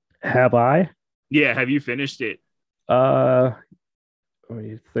 Have I? Yeah, have you finished it? Uh, what do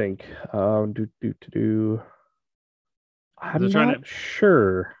you think? Do. Because I'm I'm trying not to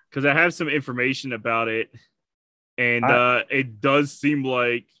sure. because I have some information about it, and I it does seem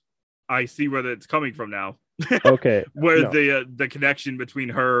like I see where it's coming from now. Okay. Where No, the connection between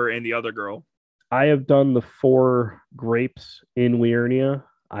her and the other girl. I have done the 4 grapes in Liurnia.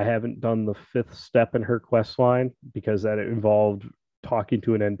 I haven't done the fifth step in her quest line because that involved talking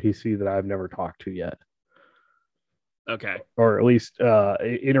to an NPC that I've never talked to yet. Okay. or at least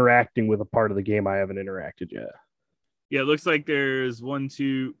interacting with a part of the game I haven't interacted yet. Yeah, it looks like there's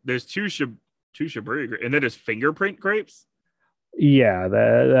two Shaburi, and then there's fingerprint grapes. Yeah,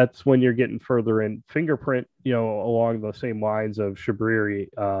 that's when you're getting further in. Fingerprint, along the same lines of Shabriri,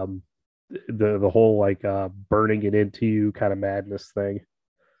 the whole like burning it into you kind of madness thing.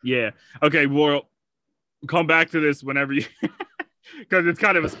 Yeah. Okay. Well, come back to this whenever you, because it's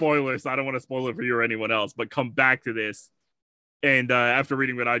kind of a spoiler, so I don't want to spoil it for you or anyone else. But come back to this, and after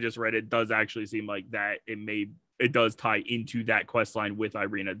reading what I just read, it does actually seem like that it does tie into that quest line with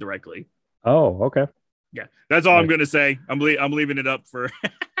Irina directly. Oh, okay. Yeah, that's all I'm Nice. gonna say. I'm leaving it up for.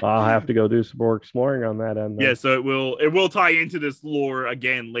 I'll have to go do some more exploring on that end Yeah, then. so it will tie into this lore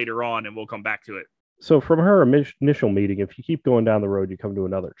again later on, and we'll come back to it. So from her initial meeting, if you keep going down the road, you come to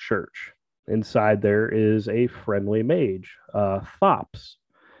another church. Inside there is a friendly mage, Thops,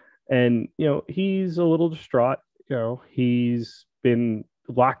 and he's a little distraught. He's been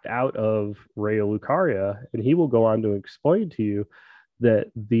locked out of Raya Lucaria, and he will go on to explain to you that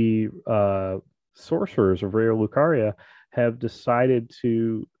the sorcerers of Raya Lucaria have decided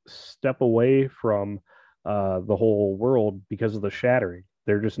to step away from the whole world because of the shattering.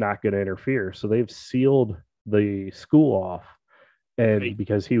 They're just not going to interfere. So they've sealed the school off. And Right.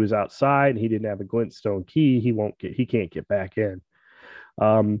 because he was outside and he didn't have a glintstone key, he can't get back in.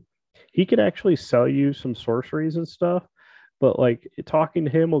 Um, he can actually sell you some sorceries and stuff, but like talking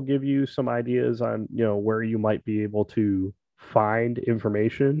to him will give you some ideas on where you might be able to find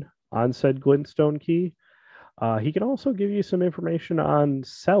information on said glintstone key. He can also give you some information on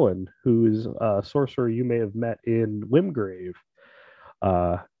Selin, who is a sorcerer you may have met in Limgrave.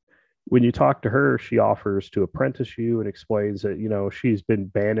 Uh, when you talk to her, she offers to apprentice you and explains that she's been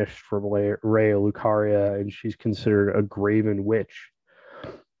banished from Raya Lucaria and she's considered a graven witch.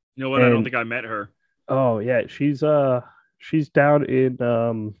 You know what? I don't And think I met her. oh yeah, she's down in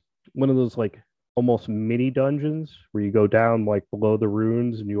one of those like almost mini dungeons where you go down like below the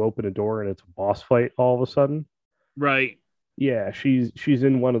ruins and you open a door and it's a boss fight all of a sudden. Right. Yeah, she's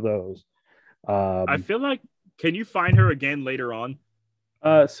in one of those. I Um, feel like can you find her again later on?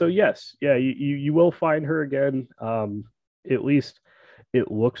 so yes, yeah, you will find her again. At least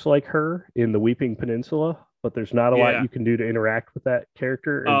it looks like her in the Weeping Peninsula, but there's not a lot Yeah. you can do to interact with that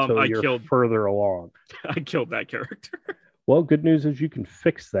character until I you're killed further along. I killed that character. Well, good news is you can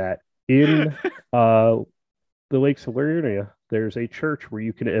fix that in uh, the Lakes of Liurnia. There's a church where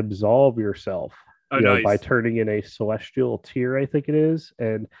you can absolve yourself, Oh, by nice. turning in a celestial tear, I think it is,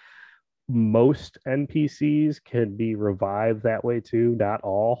 and most NPCs can be revived that way too. Not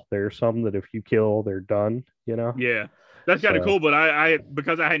all. There's some that if you kill, they're done. Yeah. That's kind of So cool, but I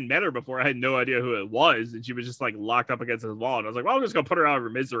because I hadn't met her before, I had no idea who it was, and she was just like locked up against this wall, and I was like, "Well, I'm just gonna put her out of her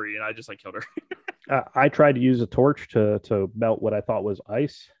misery," and I just like killed her. I tried to use a torch to melt what I thought was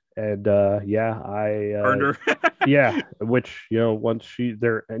ice, and yeah, Burned her. yeah, which once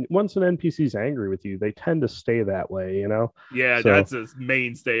an NPC's angry with you, they tend to stay that way. Yeah, So that's a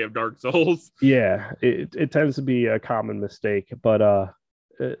mainstay of Dark Souls. yeah, it tends to be a common mistake, but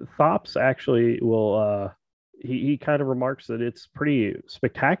Thops actually will he kind of remarks that it's pretty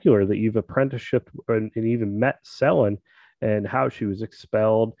spectacular that you've apprenticeshiped and even met Selin and how she was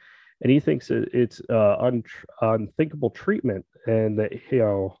expelled, and he thinks it's unthinkable treatment, and that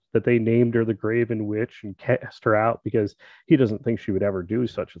that they named her the Graven Witch and cast her out because he doesn't think she would ever do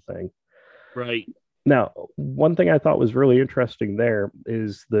such a thing. Right. Now, one thing I thought was really interesting there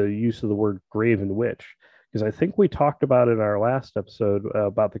is the use of the word Graven Witch, because I think we talked about in our last episode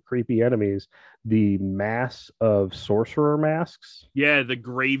about the creepy enemies, the mass of sorcerer masks. Yeah, the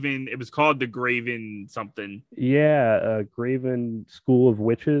Graven. It was called the Graven something. Yeah, Graven School of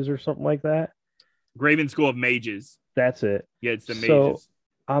Witches or something like that. Graven School of Mages. That's it. Yeah, it's the So mages.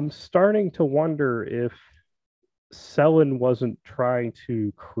 I'm starting to wonder if Selin wasn't trying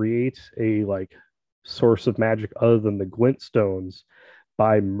to create a like source of magic other than the glintstones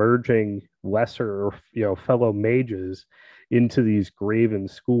by merging lesser fellow mages into these graven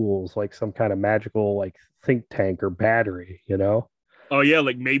schools like some kind of magical like think tank or battery. Oh yeah,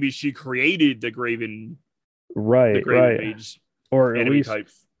 like maybe she created the Right, Graven right. Mage Or at enemy least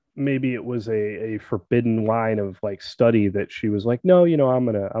types. maybe it was a forbidden line of like study that she was like, no, I'm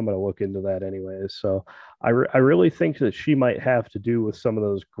gonna look into that anyways. So I really think that she might have to do with some of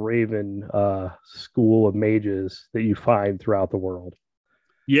those graven school of mages that you find throughout the world.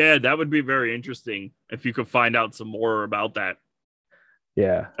 Yeah, that would be very interesting if you could find out some more about that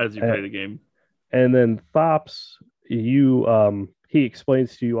Yeah. as you Uh, play the game. and then Thops, he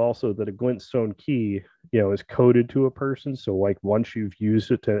explains to you also that a glintstone key, is coded to a person. So like once you've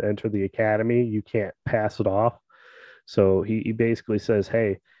used it to enter the academy, you can't pass it off. So he basically says,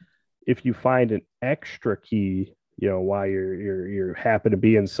 hey, if you find an extra key, while you're happen to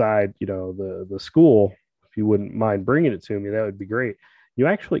be inside, the school, if you wouldn't mind bringing it to me, that would be great. You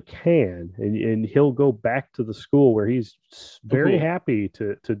actually can, and he'll go back to the school where he's Oh, very cool. happy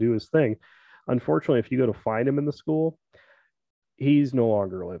to do his thing. Unfortunately, if you go to find him in the school, he's no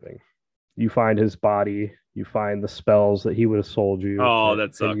longer living. You find his body, you find the spells that he would have sold you, Oh, and,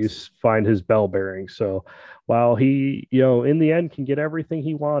 that and you sucks. find his bell bearing. So while he, in the end can get everything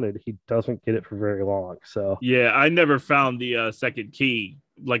he wanted, he doesn't get it for very long. So Yeah, I never found the second key.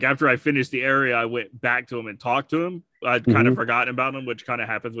 Like after I finished the area, I went back to him and talked to him. I'd kind of mhm. forgotten about him, which kind of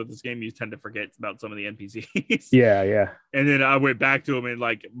happens with this game. You tend to forget about some of the NPCs. Yeah, yeah. And then I went back to him and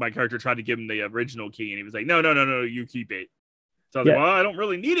like my character tried to give him the original key, and he was like, "No, no, no, no, you keep it." So I was like, Yeah, "Well, I don't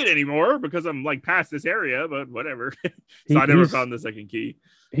really need it anymore because I'm like past this area, but whatever." So he, I never he's found the second key.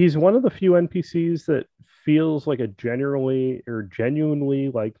 he's one of the few NPCs that feels like a genuinely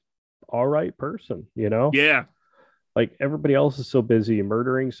like all right person. Yeah, Like everybody else is so busy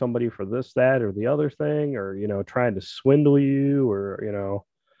murdering somebody for this, that, or the other thing, or trying to swindle you, or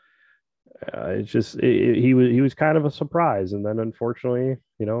it's just he was kind of a surprise, and then unfortunately,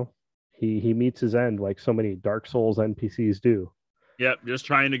 he meets his end like so many Dark Souls NPCs do. yep, just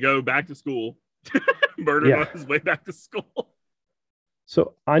trying to go back to school, murdering Yeah. on his way back to school.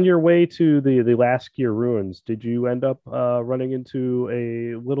 So on your way to the last gear ruins, did you end up running into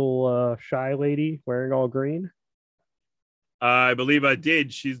a little shy lady wearing all green? I believe I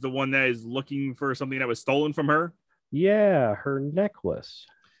did. She's the one that is looking for something that was stolen from her. Yeah, her necklace.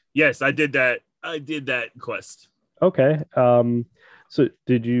 Yes, I did that. I did that quest. Okay. So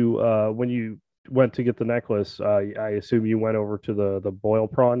did you when you went to get the necklace, I assume you went over to the boil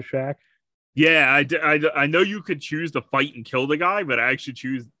prawn shack? Yeah, I, did, I know you could choose to fight and kill the guy, but I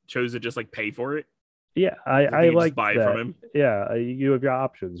actually chose to just like pay for it Yeah, I because I think I you just like buy it from that. him. Yeah, you have your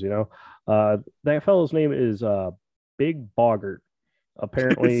options. That fellow's name is Big Boggart. It's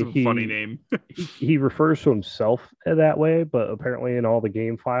Apparently a funny he name. he refers to himself that way, but apparently in all the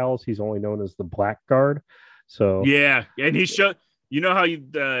game files he's only known as the Blackguard. So Yeah, and he showed. You know how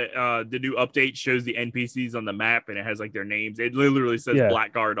the new update shows the NPCs on the map and it has like their names. It literally says yeah,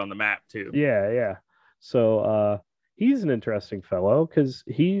 Blackguard on the map too. yeah. So he's an interesting fellow because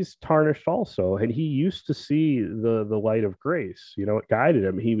he's tarnished also, and he used to see the light of grace. It guided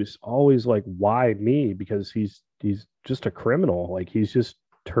him. He was always like, "Why me?" Because he's just a criminal. Like he's just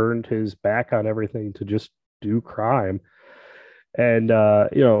turned his back on everything to just do crime. And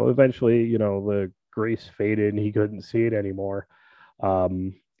eventually, the grace faded, and he couldn't see it anymore.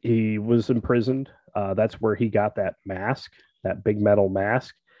 He was imprisoned. That's where he got that mask, that big metal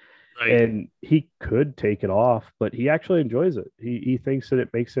mask, Right. and he could take it off, but he actually enjoys it. He thinks that it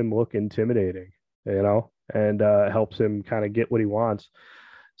makes him look intimidating, and helps him kind of get what he wants.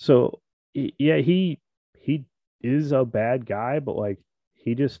 So yeah, he is a bad guy, but like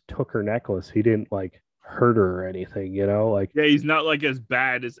he just took her necklace. He didn't like hurt her or anything. Like Yeah, he's not like as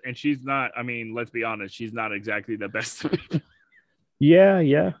bad as, and she's not. I mean, let's be honest, she's not exactly the best. yeah,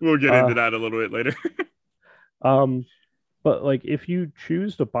 yeah. We'll get into Uh, that a little bit later. um, But like if you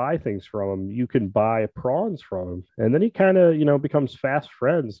choose to buy things from him, you can buy prawns from him. And then he kind of, becomes fast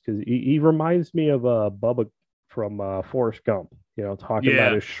friends because he reminds me of Bubba from Forrest Gump, talking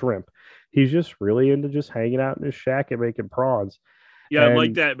about Yeah, his shrimp. He's just really into just hanging out in his shack and making prawns. yeah, I like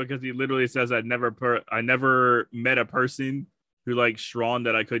And that because he literally says I never met a person who likes Shron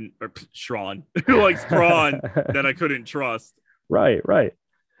that I couldn't or Shron who likes prawn that I couldn't trust. right, right.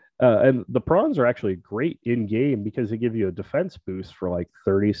 And the prawns are actually great in game because they give you a defense boost for like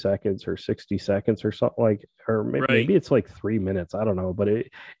 30 seconds or 60 seconds or something like, or Right. maybe it's like 3 minutes. I don't know, but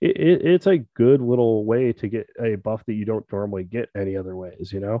it's a good little way to get a buff that you don't normally get any other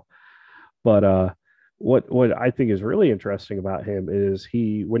ways. But what I think is really interesting about him is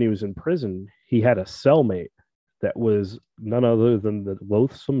when he was in prison, he had a cellmate that was none other than the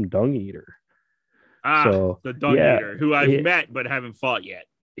loathsome dung eater. Ah, So the dung yeah, eater who I've met but haven't fought yet.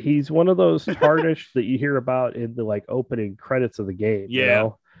 he's one of those tarnished that you hear about in the like opening credits of the game, Yeah,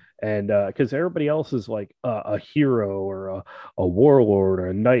 and because everybody else is like a hero or a warlord or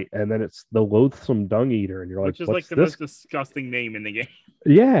a knight, and then it's the loathsome dung eater, and you're like, which is like what's the this? most disgusting name in the game.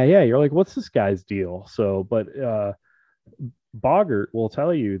 Yeah, you're like, what's this guy's deal? So, but Boggart will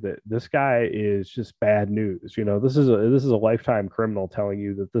tell you that this guy is just bad news. This is a lifetime criminal telling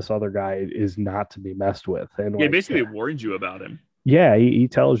you that this other guy is not to be messed with, and Yeah, like basically warns you about him. yeah, he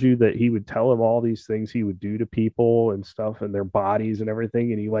tells you that he would tell him all these things he would do to people and stuff and their bodies and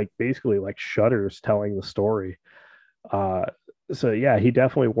everything. And he like basically like shudders telling the story. Uh, So yeah, he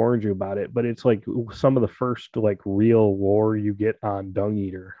definitely warned you about it, but it's like some of the first like real lore you get on Dung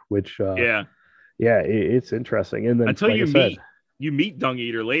Eater, which Yeah. yeah, it's interesting. And then Until like I said, you meet Dung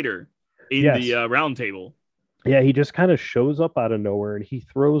Eater later in the yes, round table. yeah, he just kind of shows up out of nowhere and he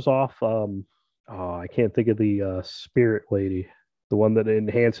throws off oh, I can't think of the spirit lady, the one that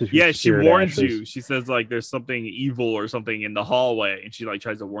enhances your Yeah, she spirit warns ashes. you. She says like there's something evil or something in the hallway, and she like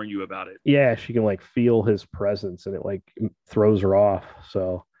tries to warn you about it. Yeah, she can like feel his presence and it like throws her off.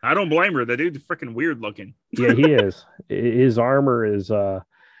 So I don't blame her. That dude's freaking weird looking. yeah, he is. His armor is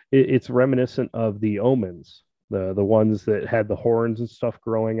it's reminiscent of the omens, the ones that had the horns and stuff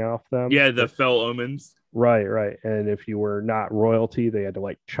growing off them. Yeah, the fell omens. Right, right. And if you were not royalty, they had to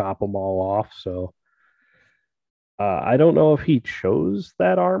like chop them all off. So I don't know if he chose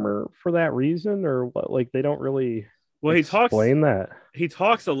that armor for that reason or what. Like they don't really Well, explain that. he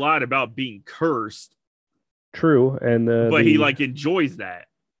talks a lot about being cursed, True, and but he the like enjoys that.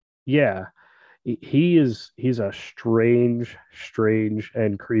 yeah, he's a strange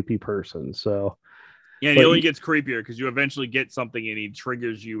and creepy person. So, Yeah, and he but only gets creepier because you eventually get something and he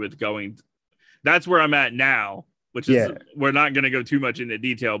triggers you with going. That's where I'm at now, which is yeah, we're not going to go too much into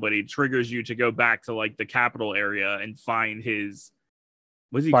detail, but he triggers you to go back to like the capital area and find his,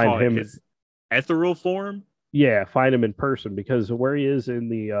 what does he find call it? him. His ethereal form. Yeah, find him in person because where he is in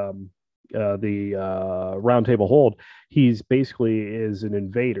the round table hold, he's basically is an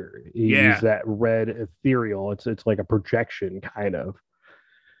invader. He's Yeah. that red ethereal. It's like a projection kind of.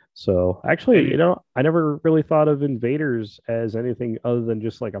 So actually, And I never really thought of invaders as anything other than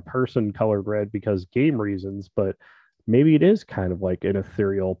just like a person colored red because game reasons, but maybe it is kind of like an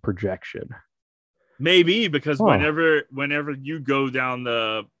ethereal projection. maybe because Huh. whenever you go down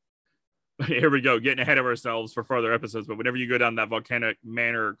the here we go, getting ahead of ourselves for further episodes. But whenever you go down that volcanic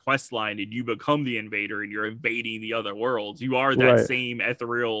manor quest line and you become the invader and you're invading the other worlds, you are that Right. same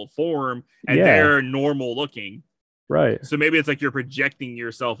ethereal form and Yeah. they're normal looking. Right. So maybe it's like you're projecting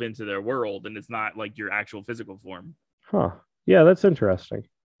yourself into their world and it's not like your actual physical form. Huh. Yeah, that's interesting.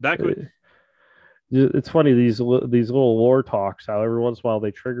 That Uh, could, It's funny these little lore talks. How every once in a while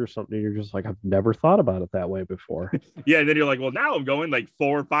they trigger something, you're just like, I've never thought about it that way before. yeah. And then you're like, well, now I'm going like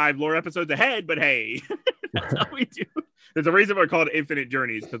 4 or 5 lore episodes ahead, but hey, that's how we do. There's a reason we're called Infinite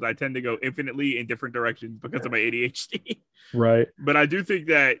Journeys because I tend to go infinitely in different directions because of my ADHD. Right. But I do think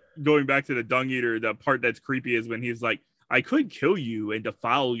that going back to the Dung Eater, the part that's creepy is when he's like, I could kill you and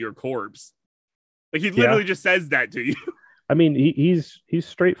defile your corpse. Like he Yeah. literally just says that to you. I mean, he's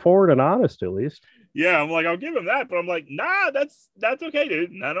straightforward and honest at least. Yeah, I'm like, I'll give him that, but I'm like, nah, that's okay,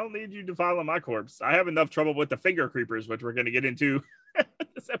 dude. I don't need you defiling my corpse. I have enough trouble with the finger creepers, which we're gonna get into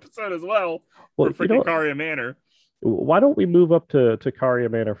this episode as well Well, for freaking Karia Manor. why don't we move up to Karia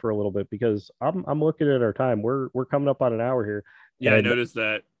Manor for a little bit because I'm looking at our time. We're coming up on an hour here, Yeah, I and noticed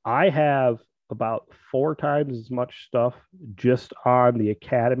that. I have about 4 times as much stuff just on the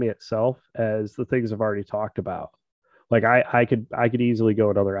academy itself as the things I've already talked about. Like I could easily go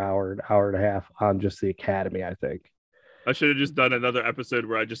another hour, an hour and a half on just the academy, I think. I should have just done another episode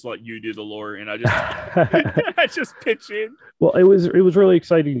where I just let you do the lore and I just I just pitch in. Well, it was really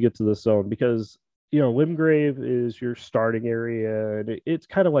exciting to get to this zone because Limgrave is your starting area, and it's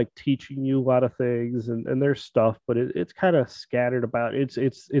kind of like teaching you a lot of things, and there's stuff, but it's kind of scattered about.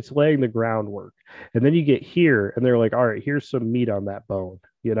 It's laying the groundwork, and then you get here, and they're like, all right, here's some meat on that bone,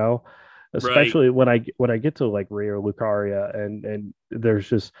 Right. especially when I get to like Rio Lucaria, and there's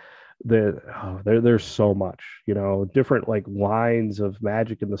just there's so much, different like lines of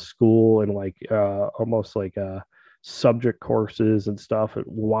magic in the school and like almost like subject courses and stuff and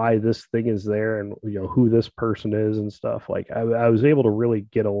why this thing is there and who this person is and stuff. Like I was able to really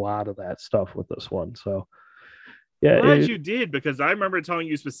get a lot of that stuff with this one. So I'm yeah, glad you did because I remember telling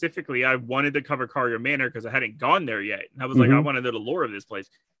you specifically I wanted to cover Karia Manor because I hadn't gone there yet. And I was like, I mhm. want to know the lore of this place.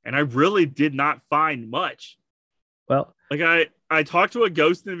 And I really did not find much. Well, Like I talked to a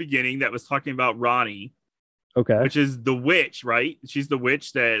ghost in the beginning that was talking about Ronnie, okay. which is the witch, right? She's the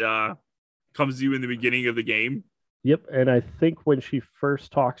witch that comes to you in the beginning of the game. Yep. And I think when she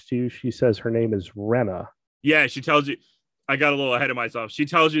first talks to you, she says her name is Rena. Yeah, she tells you. I got a little ahead of myself. She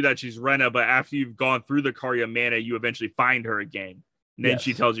tells you that she's Rena, but after you've gone through the Karya Mana, you eventually find her again. And then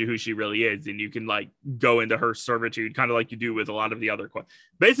she Yes. tells you who she really is, and you can like go into her servitude, kind of like you do with a lot of the other quests.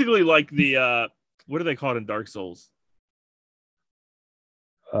 Basically, like the what do they call it in Dark Souls?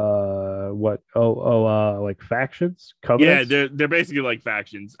 What? Like factions, Yeah, covenants. they're basically like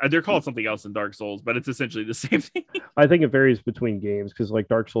factions. They're called something else in Dark Souls, but it's essentially the same thing. I think it varies between games because like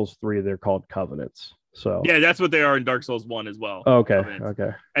Dark Souls 3, they're called covenants. So Yeah, that's what they are in Dark Souls 1 as well. okay, Covenants.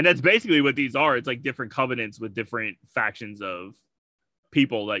 okay, And that's basically what these are. It's like different covenants with different factions of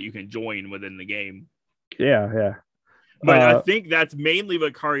people that you can join within the game. yeah, yeah. But I think that's mainly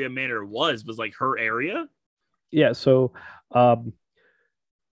what Caria Manor was like her area. Yeah. So, um,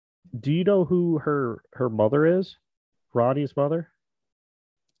 do you know who her mother is? Ronnie's mother?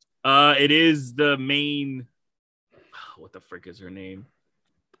 It is the main. What the frick is her name?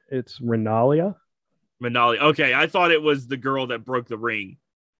 It's Renalia. Manali. Okay, I thought it was the girl that broke the ring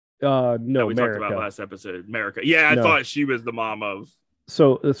that No, we talked about America. last episode. America. Yeah, I No. thought she was the mom of.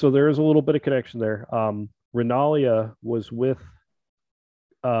 So there is a little bit of connection there. Renalia was with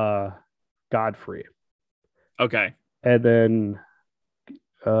uh Godfrey. Okay. And then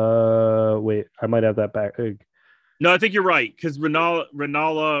wait, I might have that back. No, I think you're right because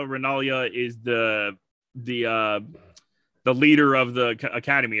Renalia is the leader of the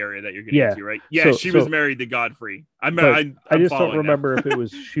academy area that you're getting Yeah. into, right? Yeah, she was married to Godfrey. But I I'm just don't following now. remember if it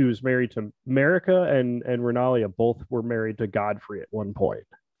was she was married to America and Renalia both were married to Godfrey at one point.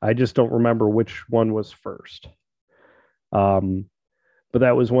 I just don't remember which one was first. Um, but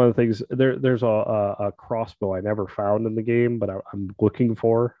that was one of the things. There's a crossbow I never found in the game, but I'm looking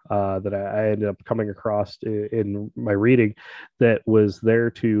for that I ended up coming across in my reading that was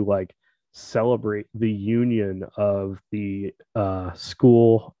there to like celebrate the union of the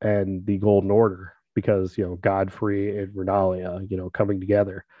school and the Golden Order because Godfrey and Renalia coming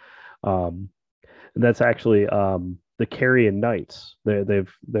together. Um, and that's actually the Carrion Knights.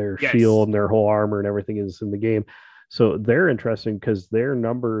 Their shield Yes. and their whole armor and everything is in the game. So they're interesting because their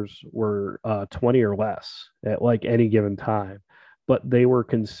numbers were 20 or less at like any given time, but they were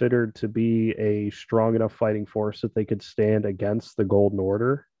considered to be a strong enough fighting force that they could stand against the Golden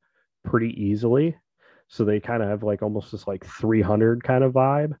Order pretty easily. So they kind of have like almost this like 300 kind of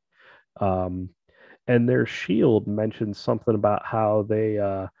vibe. Um, and their shield mentions something about how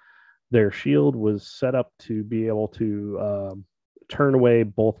their shield was set up to be able to turn away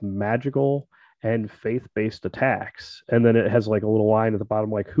both magical and faith-based attacks. And then it has like a little line at the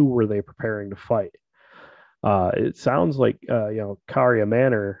bottom, like who were they preparing to fight? It sounds like Caria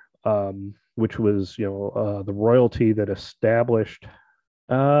Manor, which was the royalty that established,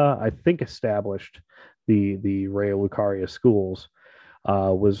 I think established the Raya Lucaria schools,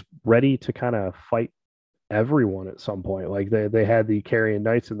 was ready to kind of fight everyone at some point. Like they had the Carrion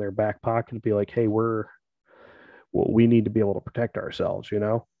Knights in their back pocket to be like, hey, we need to be able to protect ourselves,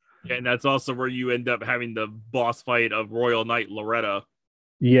 Yeah, and that's also where you end up having the boss fight of Royal Knight Loretta.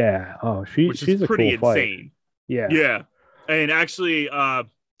 Yeah. Oh, which is she's a pretty cool fight. insane. Yeah. Yeah. And actually, I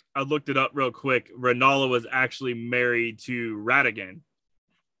looked it up real quick. Renala was actually married to Radigan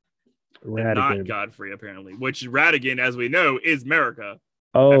and not Radigan. Godfrey, apparently, which Radigan, as we know, is America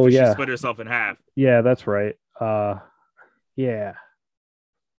Oh after she yeah. split herself in half. Yeah, that's right. Yeah.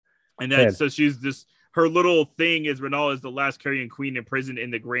 And that Man. so she's this her little thing is Renala is the last Carrion queen imprisoned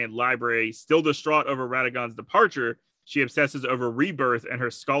in the Grand Library. Still distraught over Radagon's departure, she obsesses over rebirth, and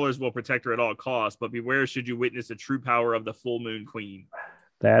her scholars will protect her at all costs. But beware should you witness the true power of the full moon queen.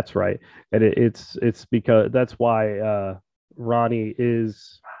 That's right. And it's because that's why Ronnie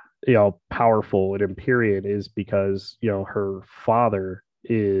is powerful and Empyrean is because her father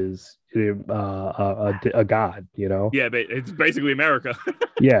is a god, Yeah, but it's basically America.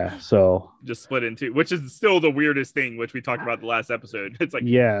 Yeah, so just split in two, which is still the weirdest thing, which we talked about the last episode. It's like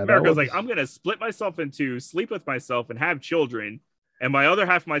yeah, that America's like, one's I'm gonna split myself in two, sleep with myself, and have children. And my other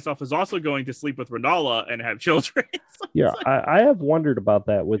half of myself is also going to sleep with Renala and have children. So yeah. like, I have wondered about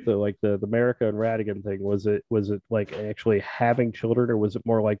that with the America and Radigan thing. Was it like actually having children, or was it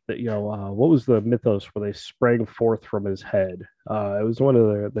more like that? What was the mythos where they sprang forth from his head? It was one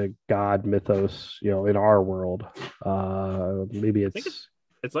of the god mythos, in our world. Maybe I think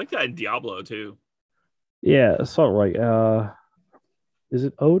it's like that in Diablo too. yeah, something like is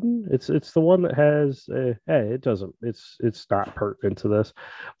it Odin? It's the one that has hey, it doesn't it's not pertinent to this.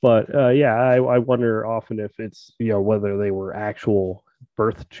 But yeah, I wonder often if it's whether they were actual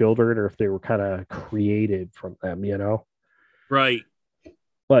birth children or if they were kind of created from them. Right.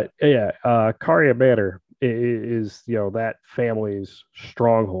 But yeah, Caria Manor is that family's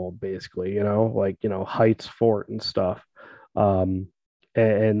stronghold basically, like Heights Fort and stuff. Um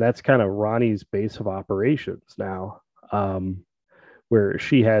and that's kind of Ronnie's base of operations now. Where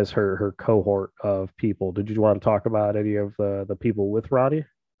she has her cohort of people. Did you want to talk about any of the people with Ronnie?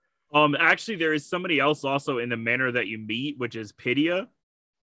 Actually, there is somebody else also in the manor that you meet, which is Pidia,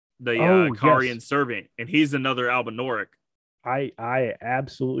 the Oh yes, Karian servant, and he's another Albinoric. I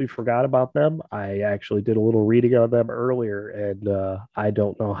absolutely forgot about them. I actually did a little reading on them earlier, and I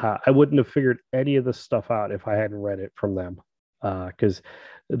don't know how I wouldn't have figured any of this stuff out if I hadn't read it from them. Because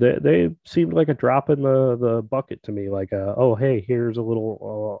they seemed like a drop in the bucket to me, like oh hey, here's a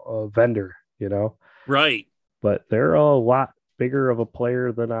little vendor, you know. Right. But they're a lot bigger of a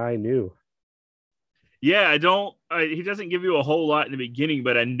player than I knew. Yeah, he doesn't give you a whole lot in the beginning,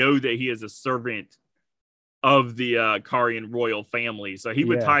 but I know that he is a servant of the Karian royal family. So he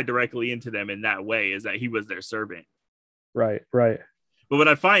would Yeah, tie directly into them in that way, is that he was their servant. right, right. But what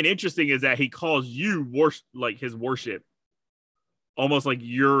I find interesting is that he calls you like his worship, almost like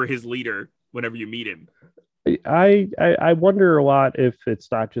you're his leader whenever you meet him. I wonder a lot if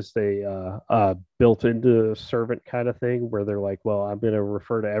it's not just a built into servant kind of thing where they're like, well, I'm going to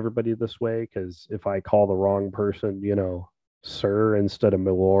refer to everybody this way because if I call the wrong person, sir instead of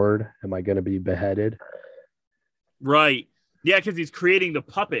my lord, am I going to be beheaded? Right. Yeah, because he's creating the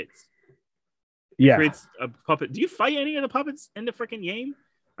puppets. He Yeah. creates a puppet. Do you fight any of the puppets in the freaking game?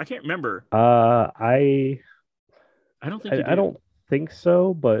 I can't remember. I I don't think you I do. don't think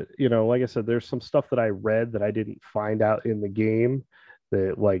so, but like I said, there's some stuff that I read that I didn't find out in the game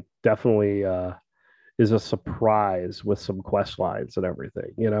that like definitely is a surprise with some quest lines and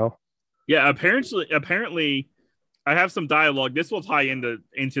everything. Yeah, apparently I have some dialogue. This will tie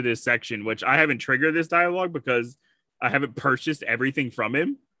into this section, which I haven't triggered this dialogue because I haven't purchased everything from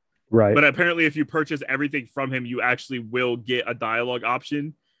him. Right. But apparently, if you purchase everything from him, you actually will get a dialogue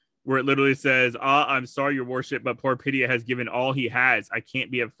option where it literally says, I'm sorry, your worship, but poor Pitia has given all he has. I can't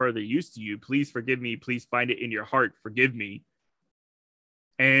be of further use to you. Please forgive me. Please find it in your heart. Forgive me.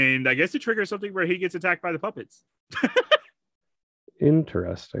 And I guess it triggers something where he gets attacked by the puppets.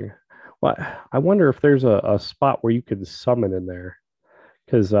 Interesting. Well, I wonder if there's a spot where you can summon in there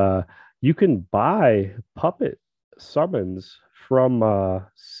because you can buy puppet summons from what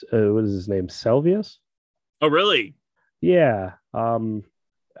is his name, Selvius? Oh, really? Yeah.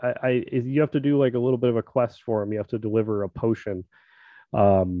 You have to do like a little bit of a quest for him. You have to deliver a potion,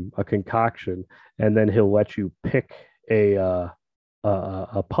 a concoction, and then he'll let you pick a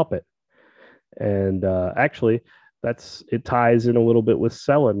puppet. And actually, it ties in a little bit with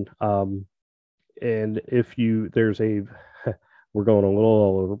Selen. And if you there's a we're going a little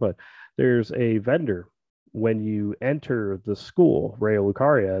all over, but there's a vendor when you enter the school, Raya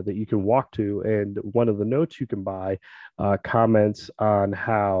Lucaria, that you can walk to, and one of the notes you can buy comments on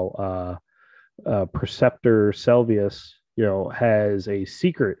how Preceptor Selvius, has a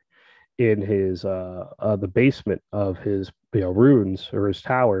secret in his the basement of his ruins or his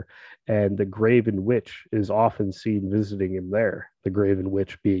tower, and the Graven Witch is often seen visiting him there. The Graven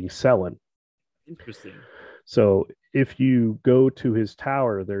Witch being Selen. Interesting. So if you go to his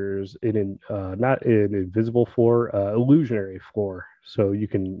tower, there's not an invisible floor, illusionary floor. So you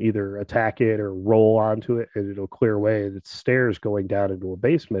can either attack it or roll onto it, and it'll clear away. It's stairs going down into a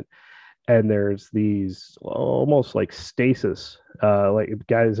basement, and there's these almost like stasis, like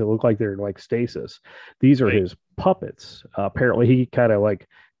guys that look like they're in like stasis. These are Right. his puppets. Apparently, he kind of like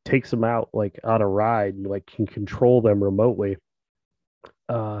takes them out like on a ride and like can control them remotely.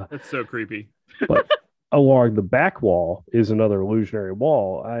 That's so creepy. But along the back wall is another illusionary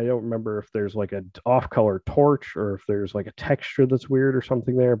wall. I don't remember if there's like an off-color torch or if there's like a texture that's weird or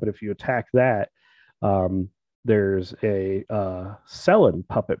something there. But if you attack that, um, there's a Selen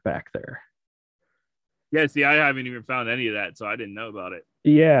puppet back there. Yeah, see, I haven't even found any of that, so I didn't know about it.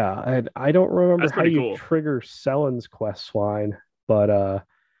 Yeah, and I don't remember That's how pretty you cool. trigger Selen's quest line, but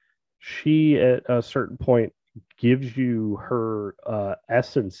she at a certain point gives you her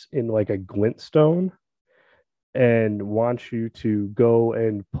essence in like a glintstone and wants you to go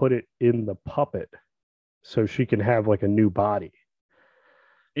and put it in the puppet so she can have like a new body.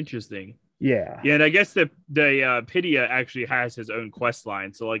 Interesting. Yeah. Yeah, and I guess the Pidia actually has his own quest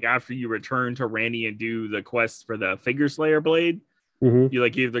line. So like after you return to Randy and do the quest for the Figure Slayer blade, Mm-hmm. you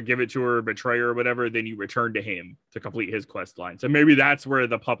like either give it to her, betray her, or whatever, then you return to him to complete his quest line. So maybe that's where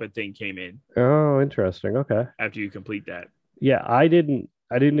the puppet thing came in Oh, interesting. Okay. after you complete that. Yeah, I didn't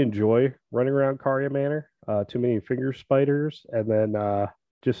enjoy running around Karya Manor. Too many finger spiders, and then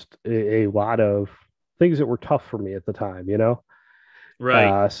just a lot of things that were tough for me at the time.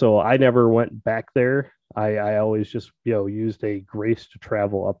 Right. So I never went back there. I always just used a grace to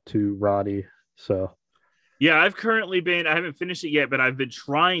travel up to Roddy. So Yeah, I haven't finished it yet, but I've been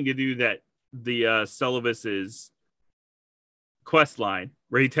trying to do that the Celovis's quest line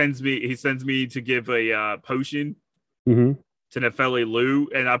where he sends me to give a potion mhm. to Nefeli Lu,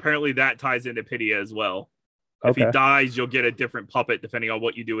 and apparently that ties into Pidia as well. If he Okay. dies, you'll get a different puppet depending on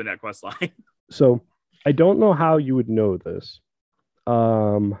what you do in that quest line. So I don't know how you would know this.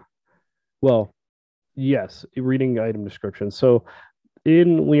 Um, well, yes, reading item description. So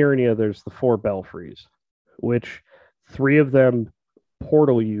in Liurnia, there's the four belfries, which three of them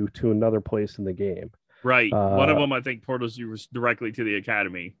portal you to another place in the game. Right. One of Uh, them, I think, portals you directly to the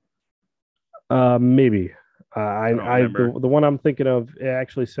academy. maybe. I don't remember. The one I'm thinking of, it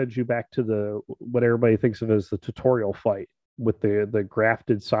actually sends you back to the what everybody thinks of as the tutorial fight with the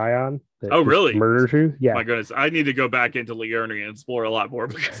grafted scion that Oh, just really? murders you. Yeah. My goodness. I need to go back into Liurnia and explore a lot more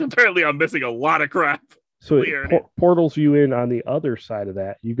because apparently I'm missing a lot of crap. So it Liurnia. portals you in on the other side of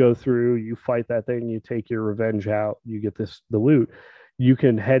that. You go through, you fight that thing, you take your revenge out, you get the loot. You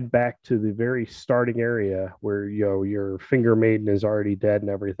can head back to the very starting area where your finger maiden is already dead and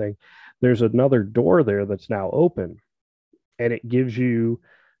everything. There's another door there that's now open, and it gives you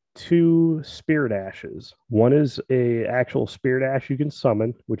two spirit ashes. One is a actual spirit ash you can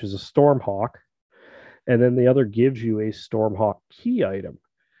summon, which is a stormhawk, and then the other gives you a stormhawk key item.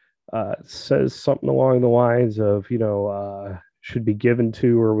 Says something along the lines of, should be given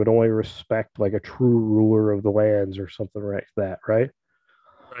to or would only respect like a true ruler of the lands or something like that, right?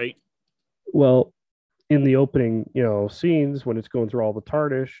 Right. Well, in the opening, scenes when it's going through all the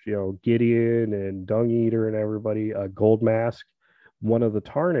tarnished, Gideon and Dung Eater and everybody, Gold Mask, one of the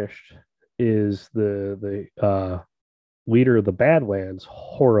tarnished is the leader of the Badlands,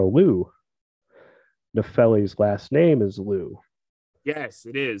 Horalu. Nefeli's last name is Lu. Yes,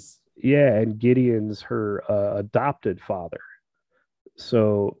 it is. Yeah, and Gideon's her adopted father.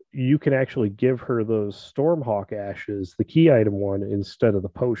 So you can actually give her those Stormhawk ashes, the key item one, instead of the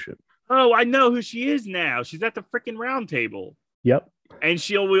potion. Oh, I know who she is now. She's at the freaking round table. Yep. And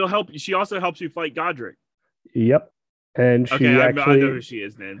she'll will help. She also helps you fight Godric. Yep. And Okay, she I know actually, who she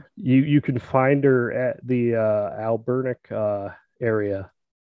is, man. you can find her at the Albernic area.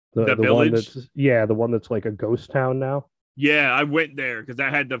 The The one village. that's, yeah, the one that's like a ghost town now. Yeah, I went there because I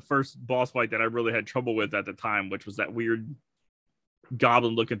had the first boss fight that I really had trouble with at the time, which was that weird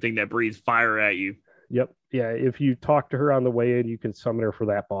goblin looking thing that breathes fire at you. Yep. Yeah. If you talk to her on the way in, you can summon her for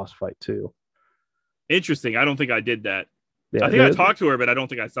that boss fight too. Interesting. I don't think I did that. I Yeah. think I talked to her, but I don't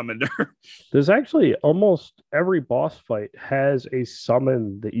think I summoned her. There's actually almost every boss fight has a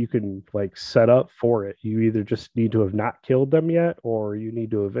summon that you can like set up for it. You either just need to have not killed them yet, or you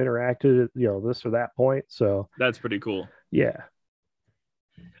need to have interacted at this or that point. So That's pretty cool. yeah.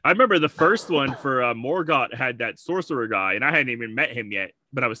 I remember the first one for Morgott had that sorcerer guy, and I hadn't even met him yet,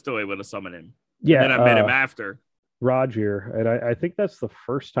 but I was still able to summon him. And Yeah. then I met him after. Roger. And I think that's the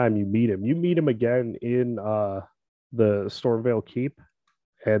first time you meet him. You meet him again in the Stormvale Keep,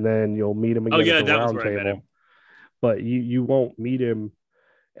 and then you'll meet him Oh again yeah, at the that was round where I met him. table. But you won't meet him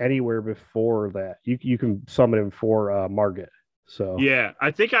anywhere before that. You can summon him for Margit. So Yeah,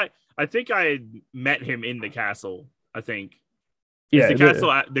 I think I met him in the castle. I think is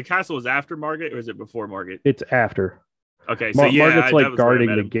yeah, the castle is after Margit or is it before Margit? it's after. Okay, so yeah, Margit's that like was where I guarding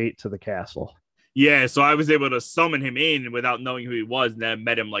met the him. gate to the castle. Yeah, so I was able to summon him in without knowing who he was, and then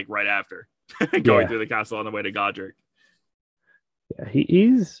met him like right after going Yeah, through the castle on the way to Godric. yeah,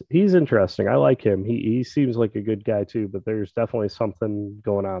 he's interesting. I like him. He seems like a good guy too, but there's definitely something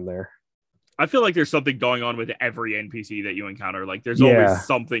going on there. I feel like there's something going on with every NPC that you encounter. Like there's always Yeah,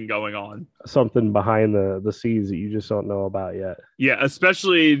 something going on. something behind the scenes that you just don't know about yet. Yeah,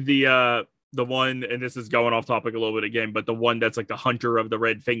 especially the one, and this is going off topic a little bit again, but the one that's like the hunter of the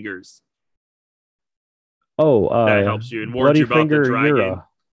red fingers Oh, that helps you and warns Bloody you about the Finger dragon. Yura.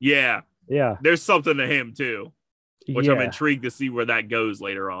 Yeah, Yeah, there's something to him too, which I'm yeah, intrigued to see where that goes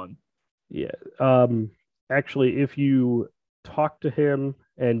later on. yeah. Actually, if you talked to him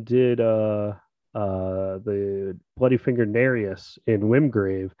and did the Bloody Finger Nereus in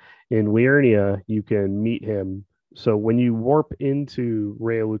Wimgrave in Liurnia, you can meet him. So when you warp into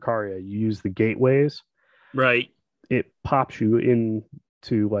Rea Lucaria, you use the gateways. Right. It pops you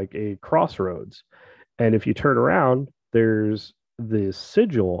into like a crossroads, and if you turn around, there's the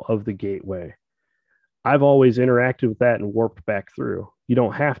sigil of the gateway. I've always interacted with that and warped back through. You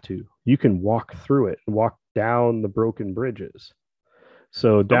don't have to. You can walk through it and walk down the broken bridges. So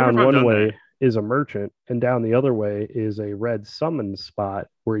I wonder down if I've one done that. way is a merchant, and down the other way is a red summon spot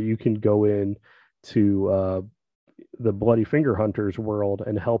where you can go in to the Bloody Finger Hunter's world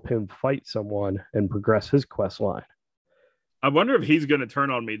and help him fight someone and progress his quest line. I wonder if he's going to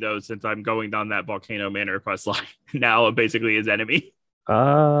turn on me though, since I'm going down that Volcano Manor quest line now. Basically, his enemy.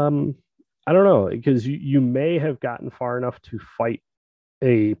 Um, I don't know because you may have gotten far enough to fight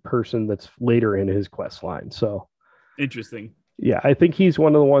a person that's later in his quest line. So Interesting. yeah, I think he's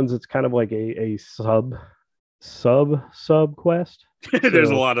one of the ones that's kind of like a sub quest. There's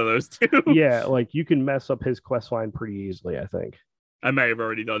a So lot of those too. yeah, like you can mess up his quest line pretty easily, I think. I may have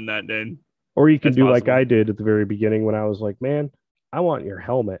already done that then. Or you can That's do like possible. I did at the very beginning when I was like, man, I want your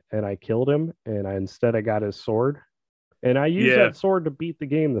helmet, and I killed him, and I got his sword, and I used Yeah, that sword to beat the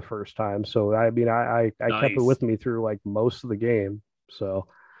game the first time. So I mean, I kept it nice. with me through like most of the game. So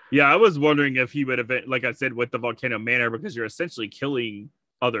Yeah, I was wondering if he would have been, like I said, with the Volcano Manor, because you're essentially killing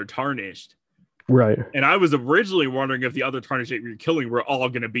other Tarnished. right. And I was originally wondering if the other Tarnished that you're killing were all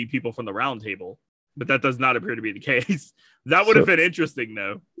going to be people from the Round Table, but that does not appear to be the case. That would have So been interesting,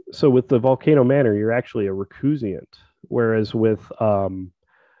 though. so with the Volcano Manor, you're actually a Recusiant, whereas with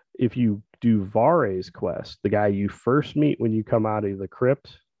if you do Vare's quest, the guy you first meet when you come out of the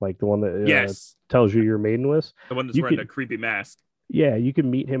crypt, like the one that Yes, tells you your maiden list, the one that's you wearing the could creepy mask. yeah, you can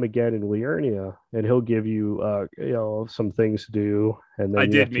meet him again in Liurnia, and he'll give you some things to do, and I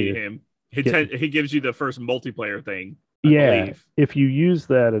then you have did meet to him. get He gives you the first multiplayer thing, I yeah. believe. If you use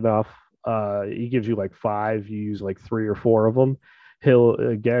that enough, he gives you like five. You use like three or four of them. He'll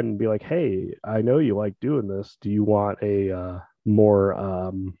again be like, "Hey, I know you like doing this. Do you want a more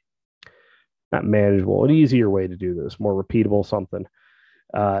not manageable, an easier way to do this, more repeatable something?"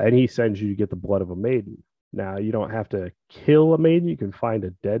 And he sends you to get the blood of a maiden. Now you don't have to kill a maiden; you can find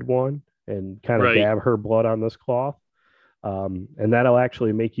a dead one and kind of Right. dab her blood on this cloth. And that'll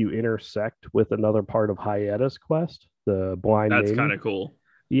actually make you intersect with another part of Hyeta's quest, the blind That's kind maiden. of cool.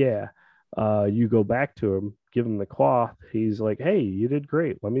 Yeah. You go back to him, give him the cloth. He's like, "Hey, you did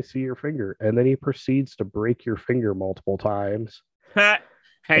great. Let me see your finger." And then he proceeds to break your finger multiple times. Hence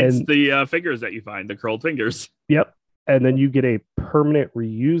And the fingers that you find, the curled fingers. yep. And then you get a permanent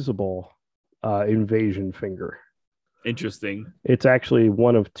reusable invasion finger. Interesting. It's actually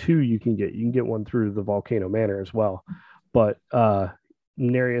one of two you can get. You can get one through the Volcano Manor as well. But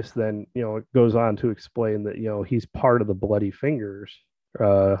Nereus then, it goes on to explain that, he's part of the Bloody Fingers.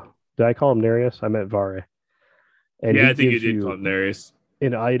 Uh, did I call him Nereus? I meant Vare. And Yeah, he I think you gives did call you him Darius.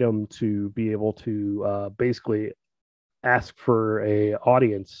 an item to be able to basically ask for a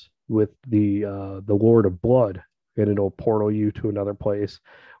audience with the Lord of Blood, and it'll portal you to another place,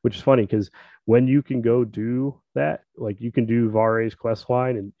 which is funny because when you can go do that, like you can do Vare's quest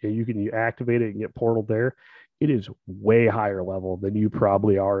line and you activate it and get portaled there, it is way higher level than you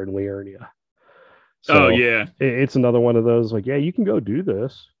probably are in Liurnia. Oh So yeah, it's another one of those like, yeah, you can go do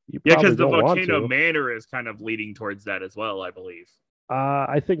this. You yeah, probably because the don't want volcano to. manor is kind of leading towards that as well, I believe.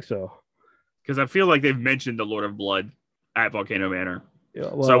 I think so. Because I feel like they've mentioned the Lord of Blood at Volcano Manor,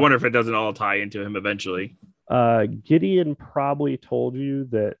 Yeah, so I well, wonder if it doesn't all tie into him eventually. Gideon probably told you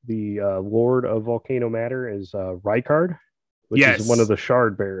that the Lord of Volcano Matter is Rykard, which is one of Yes, the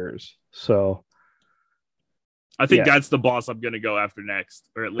shard bearers. So I think yeah, that's the boss I'm gonna go after next,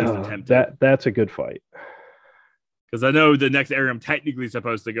 or at least attempt to. that's a good fight. Because I know the next area I'm technically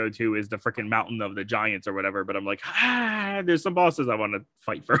supposed to go to is the freaking Mountain of the Giants or whatever, but I'm like, there's some bosses I want to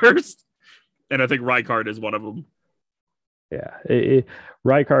fight first, and I think Rykard is one of them. Yeah,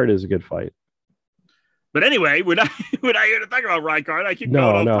 Rykard is a good fight. But anyway, we're not here to talk about Rykard. I keep going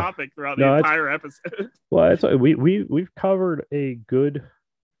No, off no, topic throughout the no. It's entire episode. well, it's we've covered a good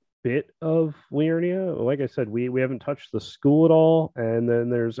bit of Liurnia. Like I said, we haven't touched the school at all, and then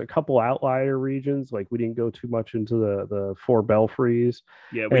there's a couple outlier regions. Like we didn't go too much into the four belfries,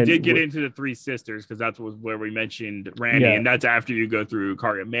 Yeah, we and did get into the Three Sisters because that's where we mentioned Randy, yeah. and that's after you go through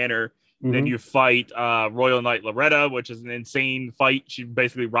Karga Manor. Then Mm-hmm. you fight Royal Knight Loretta, which is an insane fight. She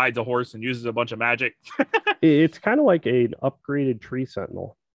basically rides a horse and uses a bunch of magic. It's kind of like an upgraded tree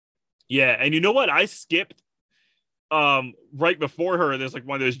sentinel. Yeah, and you know what? I skipped right before her. There's like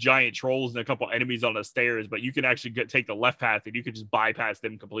one of those giant trolls and a couple enemies on the stairs, but you can actually take the left path and you can just bypass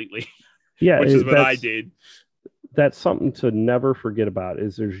them completely, Yeah, which is what I did. that's something to never forget about.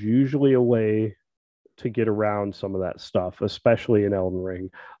 Is there's usually a way to get around some of that stuff, especially in Elden Ring.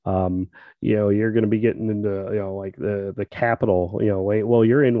 Um, you're going to be getting into like the capital. Well,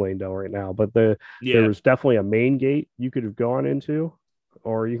 you're in Wayndell right now, but there Yeah, was definitely a main gate you could have gone into,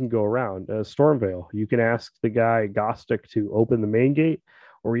 or you can go around Stormvale. You can ask the guy Gostic to open the main gate,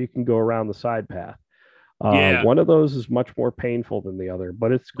 or you can go around the side path. yeah, One of those is much more painful than the other,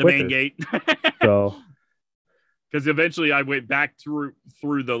 but it's the main quicker. gate. So Because eventually I went back through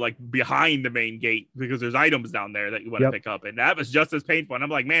the like behind the main gate because there's items down there that you want to yep. pick up, and that was just as painful. And I'm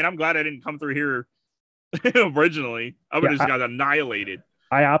like, man, I'm glad I didn't come through here originally. I would Yeah, have just got annihilated.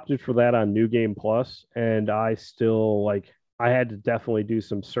 I opted for that on New Game Plus, and I still like I had to definitely do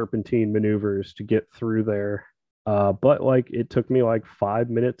some serpentine maneuvers to get through there. But like it took me like 5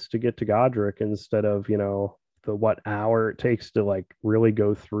 minutes to get to Godric instead of the what hour it takes to like really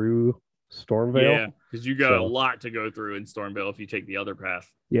go through Stormvale. Yeah, because you got a So lot to go through in Stormville if you take the other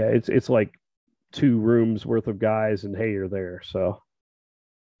path. yeah, it's like 2 rooms worth of guys, and hey, you're there. So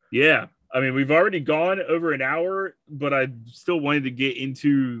Yeah. I mean, we've already gone over an hour, but I still wanted to get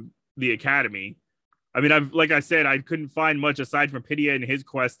into the academy. I mean, like I said, I couldn't find much aside from Pitia and his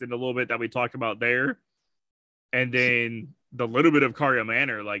quest and a little bit that we talked about there. And then the little bit of Karya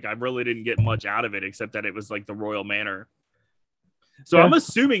Manor, like I really didn't get much out of it except that it was like the royal manor. So yeah. I'm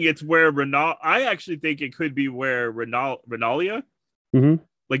assuming it's where I actually think it could be where Renalia, Mm-hmm.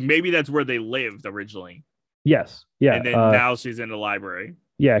 like maybe that's where they lived originally. Yes. Yeah. And then now she's in the library.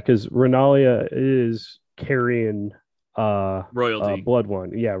 Yeah, because Renalia is carrying Royalty. blood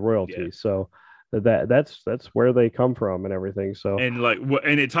one. Yeah, royalty. Yeah. So that's where they come from and everything. So And like,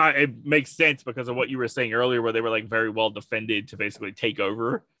 and it makes sense because of what you were saying earlier, where they were like very well defended to basically take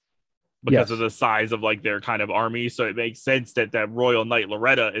over because yes. of the size of like their kind of army. So it makes sense that that royal knight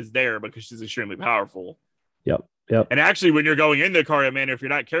Loretta is there because she's extremely powerful. Yep. Yep. And actually, when you're going into Karya Manor, if you're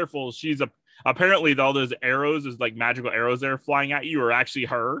not careful, apparently all those arrows is like magical arrows there flying at you are actually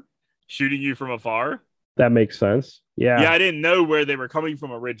her shooting you from afar. That makes sense. Yeah, Yeah. I didn't know where they were coming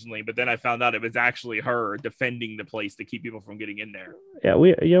from originally, but then I found out it was actually her defending the place to keep people from getting in there. Yeah,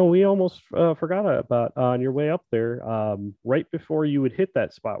 we almost forgot about on your way up there. Right before you would hit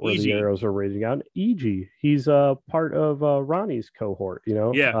that spot where the Easy. arrows are raging out, EG, he's part of Ronnie's cohort.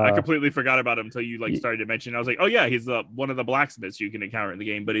 Yeah, I completely forgot about him until you like started to mention. I was like, oh yeah, he's one of the blacksmiths you can encounter in the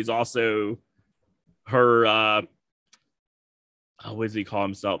game, but he's also her. What does he call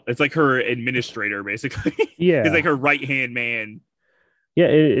himself? It's like her administrator, basically. Yeah, he's like her right hand man. yeah.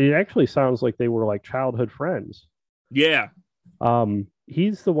 It actually sounds like they were like childhood friends. Yeah,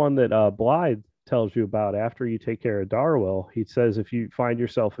 He's the one that Blythe tells you about after you take care of Darwell. He says if you find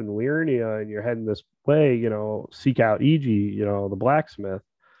yourself in Liurnia and you're heading this way, seek out EG, the blacksmith.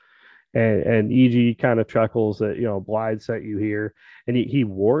 And EG kind of chuckles that Blythe sent you here, and he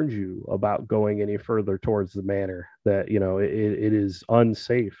warned you about going any further towards the manor. That it is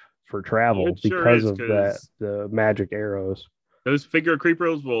unsafe for travel sure because is, of the magic arrows. Those figure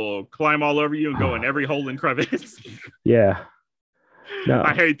creepers will climb all over you and go in every hole and crevice. Yeah, no,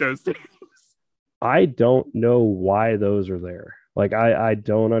 I hate those things. I don't know why those are there. Like I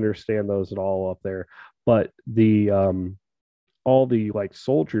don't understand those at all up there. But the all the like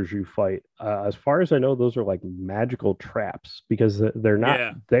soldiers you fight, as far as I know, those are like magical traps because they're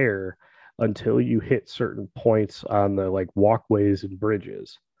not there until you hit certain points on the like walkways and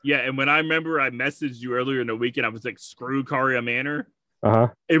bridges. Yeah, and when I remember I messaged you earlier in the weekend, I was like, screw Karya Manor. Uh-huh.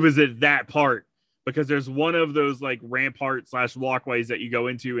 It was at that part because there's one of those like rampart / walkways that you go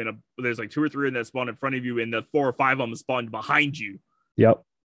into, and there's like 2 or 3 that spawn in front of you, and the 4 or 5 of them spawned behind you. Yep.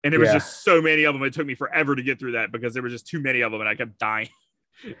 And there was just so many of them. It took me forever to get through that because there was just too many of them, and I kept dying.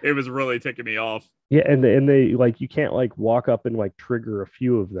 It was really ticking me off. Yeah, and they like you can't like walk up and like trigger a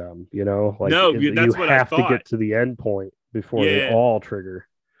few of them, like no, that's what I thought. You have to get to the end point before they all trigger.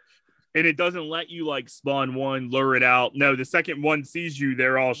 And it doesn't let you like spawn one, lure it out. No, the second one sees you,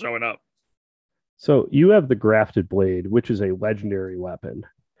 they're all showing up. So you have the grafted blade, which is a legendary weapon.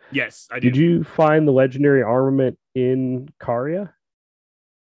 Yes, I do. Did you find the legendary armament in Karya?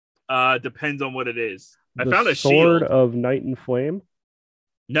 Depends on what it is. I The found a sword shield of Night and Flame.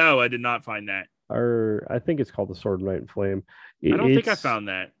 No, I did not find that. Or I think it's called the Sword of Night and Flame. I don't think I found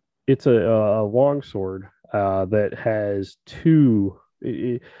that. It's a long sword that has 2.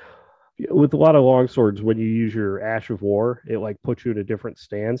 With a lot of long swords, when you use your Ash of War, it like puts you in a different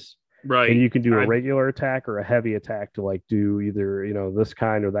stance. Right. And you can do a regular attack or a heavy attack to like do either, this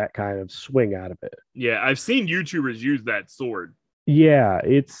kind or that kind of swing out of it. Yeah, I've seen YouTubers use that sword. Yeah,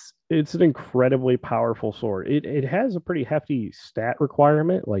 it's an incredibly powerful sword. It has a pretty hefty stat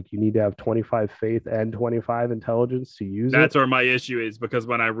requirement. Like you need to have 25 faith and 25 intelligence to use That's where my issue is, because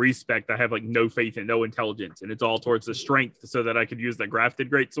when I respect, I have like no faith and no intelligence, and it's all towards the strength so that I could use the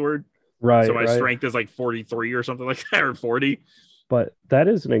grafted greatsword. Right. So my strength is like 43 or something like that, or 40. But that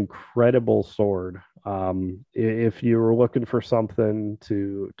is an incredible sword. If you were looking for something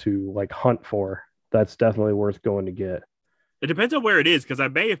to like hunt for, that's definitely worth going to get. It depends on where it is, because I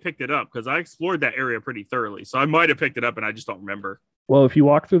may have picked it up because I explored that area pretty thoroughly. So I might have picked it up and I just don't remember. Well, if you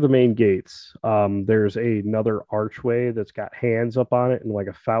walk through the main gates, there's another archway that's got hands up on it and like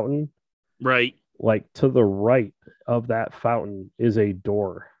a fountain. Right. Like to the right of that fountain is a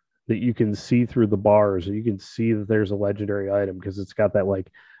door that you can see through the bars. You can see that there's a legendary item because it's got that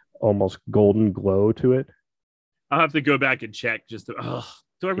like almost golden glow to it. I'll have to go back and check just to,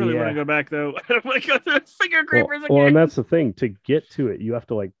 Do I really want to Yeah. go back though? I don't want to go through finger Well, creepers well, again. and that's the thing. To get to it, you have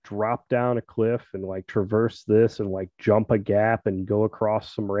to like drop down a cliff and like traverse this and like jump a gap and go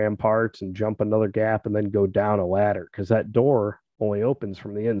across some ramparts and jump another gap and then go down a ladder because that door only opens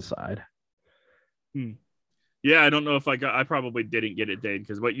from the inside. Hmm. Yeah, I don't know if I got. I probably didn't get it, Dane,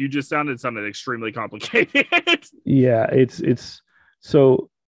 because what you just sounded extremely complicated. Yeah, it's so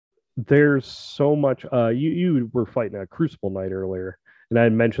there's so much. You were fighting a Crucible Knight earlier, and I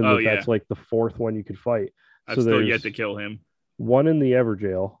mentioned Oh that yeah, that's like the fourth one you could fight. I've So still yet to there's kill him. one in the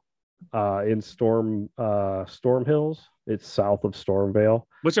Everjail, in Storm Hills. It's south of Stormvale.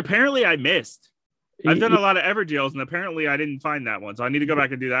 Which apparently I missed. I've done Y- a lot of Everjails, and apparently I didn't find that one, so I need to go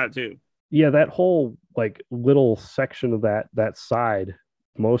back and do that too. yeah, that whole like little section of that side,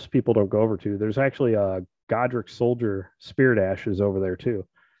 most people don't go over to. There's actually a Godric Soldier Spirit Ashes over there too.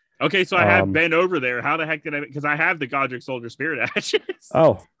 Okay, so I have Um, been over there. How the heck did I? Because I have the Godric Soldier Spirit Ashes.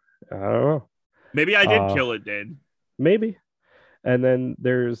 oh, I don't know. Maybe I did Uh, kill it then. Maybe. And then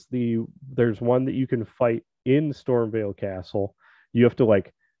there's one that you can fight in Stormvale Castle. You have to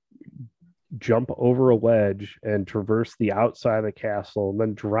like jump over a ledge and traverse the outside of the castle and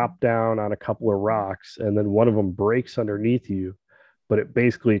then drop down on a couple of rocks and then one of them breaks underneath you, but it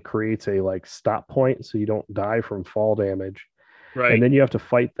basically creates a like stop point so you don't die from fall damage. And Right. then you have to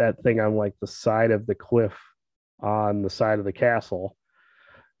fight that thing on like the side of the cliff on the side of the castle.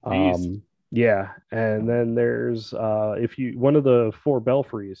 Jeez. Yeah, and then there's if you one of the four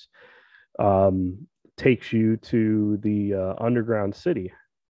belfries takes you to the underground city,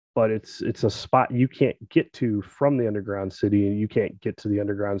 but it's a spot you can't get to from the underground city, and you can't get to the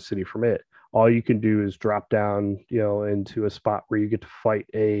underground city from it. All you can do is drop down, into a spot where you get to fight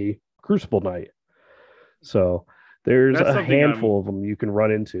a Crucible Knight. So there's That's a something I'm. handful of them you can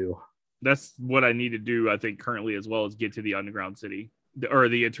run into. That's what I need to do. I think currently as well as get to the underground city or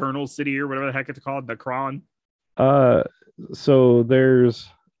the Eternal City or whatever the heck it's called, the Kron. Uh, so there's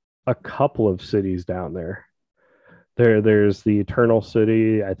a couple of cities down there. There's the Eternal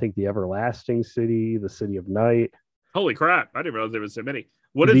City, I think the Everlasting City, the City of Night. Holy crap! I didn't realize there was so many.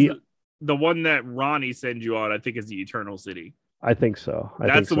 What is The the one that Ronnie sends you on? I think is the Eternal City. I think so. I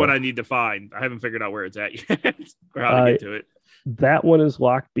That's think the one so. I need to find. I haven't figured out where it's at yet or how to Uh, get to it. that one is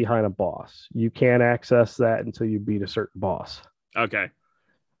locked behind a boss. You can't access that until you beat a certain boss. Okay.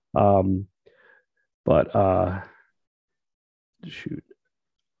 Um, but shoot,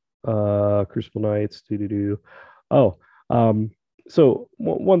 Crucible Knights, do do do. Oh, um, so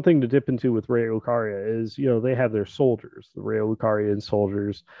one thing to dip into with Raya Lucaria is, they have their soldiers, the Raya Lucarian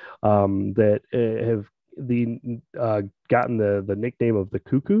soldiers, that have the gotten the nickname of the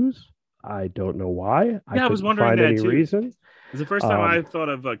Cuckoos. I don't know why. I Yeah, I was couldn't wondering find that any too. reason. It's the first time Um, I thought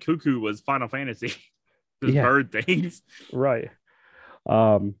of Cuckoo was Final Fantasy. This yeah, bird things. right.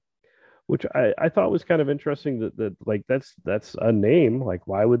 Um, which I thought was kind of interesting that like that's a name. Like,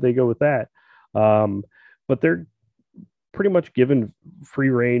 why would they go with that? Um, but they're pretty much given free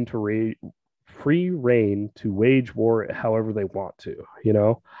reign to wage war however they want to.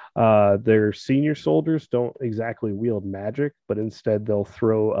 Their senior soldiers don't exactly wield magic, but instead they'll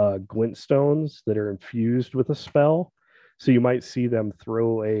throw glint stones that are infused with a spell. So you might see them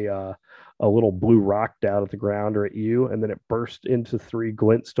throw a little blue rock down at the ground or at you, and then it bursts into three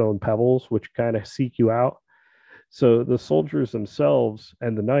glintstone pebbles, which kind of seek you out. So the soldiers themselves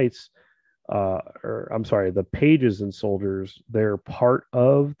and the knights, or I'm sorry, the pages and soldiers, they're part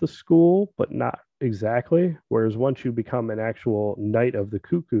of the school, but not exactly. Whereas once you become an actual knight of the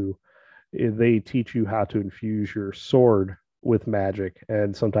cuckoo, they teach you how to infuse your sword with magic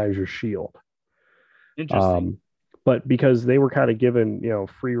and sometimes your shield. Interesting. Um, but because they were kind of given,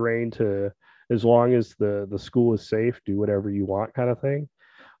 free reign to, as long as the school is safe, do whatever you want, kind of thing.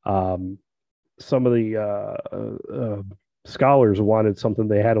 Um, some of the scholars wanted something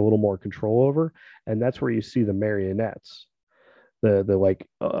they had a little more control over, and that's where you see the marionettes. The like,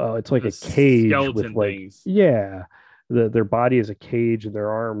 it's like The a cage with skeleton like, things. yeah, their body is a cage and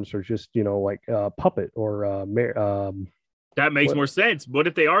their arms are just, like a puppet or That makes what more sense. What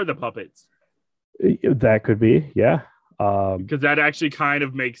if they are the puppets? that could be, yeah. Because that actually kind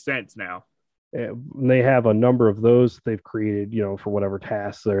of makes sense now. They have a number of those they've created, for whatever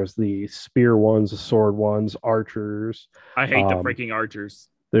tasks. There's the spear ones, the sword ones, archers. I hate the Um, freaking archers.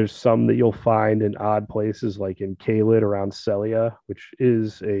 there's some that you'll find in odd places, like in Kaled around Celia, which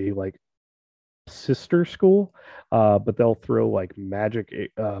is a like sister school, but they'll throw like magic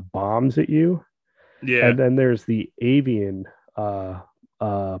bombs at you. Yeah. And then there's the avian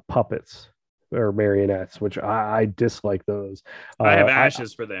puppets or marionettes, which I dislike those. I have I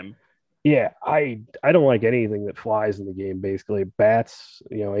ashes for them. Yeah, I don't like anything that flies in the game. Basically, bats,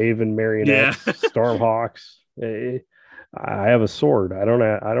 Aven Yeah. marionettes, stormhawks. I have a sword. I don't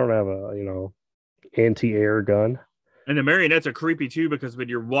have a anti-air gun. And the marionettes are creepy too because when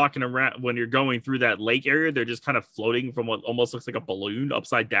you're walking around, when you're going through that lake area, they're just kind of floating from what almost looks like a balloon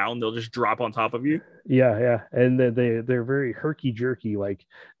upside down. They'll just drop on top of you. Yeah, yeah, and they're very herky jerky. Like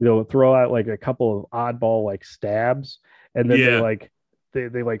they'll throw out like a couple of oddball like stabs, and then Yeah.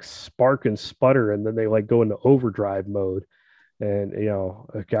 they like spark and sputter, and then they like go into overdrive mode. And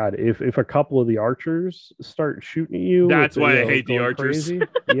God, if a couple of the archers start shooting at you with That's why I hate the going archers. crazy,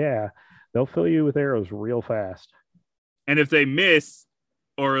 yeah, they'll fill you with arrows real fast. And if they miss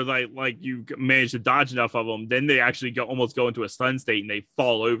or like you manage to dodge enough of them, then they actually almost go into a stun state and they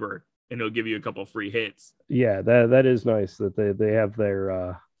fall over and it'll give you a couple free hits. Yeah, that is nice that they have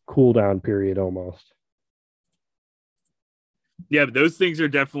their cooldown period almost. Yeah, but those things are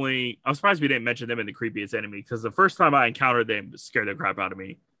definitely. I'm surprised we didn't mention them in the creepiest enemy because the first time I encountered them scared the crap out of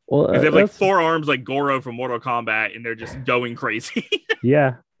me. Well, Because they have like that's four arms like Goro from Mortal Kombat and they're just going crazy.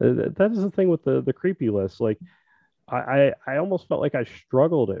 yeah, that is the thing with the creepy list. Like I almost felt like I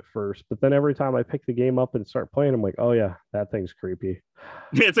struggled at first, but then every time I pick the game up and start playing, I'm like, oh yeah, that thing's creepy.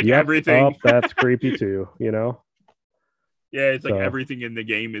 It's like Yep, everything. up, that's creepy too, you know? Yeah, it's like So everything in the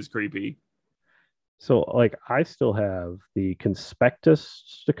game is creepy. so like I still have the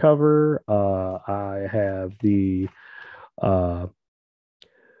conspectus to cover. I have uh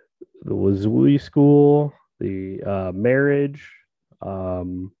the Wazooey school, the marriage,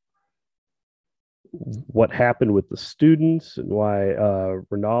 um what happened with the students and why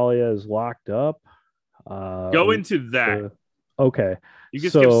Renalia is locked up. Go into that. The okay, You can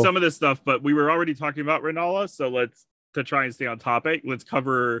skip so some of this stuff, but we were already talking about Renala, so let's to try and stay on topic. Let's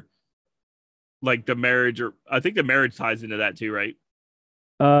cover like the marriage, or I think the marriage ties into that too, right?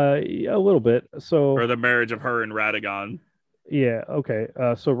 yeah, a little bit. Or So the marriage of her and Radagon. yeah, okay.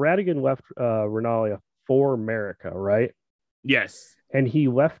 So Radigan left Renalia for America, right? Yes. And he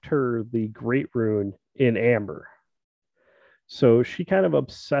left her the Great Rune in Amber. So she kind of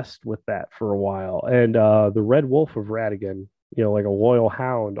obsessed with that for a while. And the Red Wolf of Radigan, like a loyal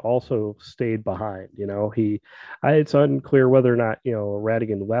hound, also stayed behind. It's unclear whether or not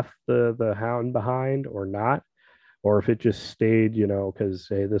Radigan left the hound behind or not, or if it just stayed, because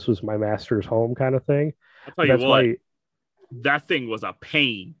hey, this was my master's home kind of thing. I'll tell But you that's what, why that thing was a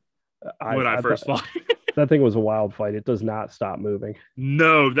pain when I I first thought fought. that thing was a wild fight. It does not stop moving.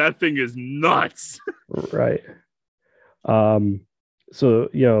 No, that thing is nuts. Right. Um, so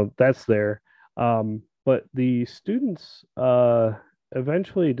that's there. But the students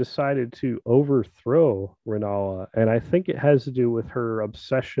eventually decided to overthrow Renala, and I think it has to do with her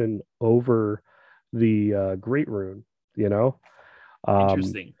obsession over the Great Rune. You know, um,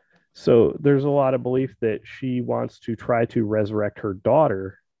 Interesting. so there's a lot of belief that she wants to try to resurrect her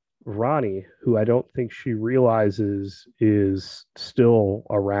daughter, Ronnie, who I don't think she realizes is still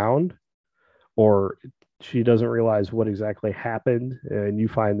around, or she doesn't realize what exactly happened. And you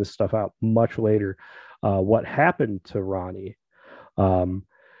find this stuff out much later, what happened to Ronnie. Um,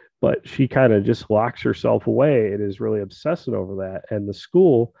 but she kind of just locks herself away and is really obsessing over that. And the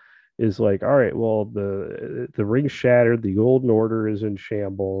school is like, all right, well, the ring's shattered, the golden order is in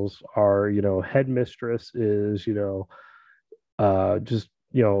shambles. Our headmistress is just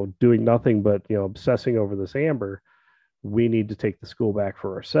doing nothing but obsessing over this Amber. We need to take the school back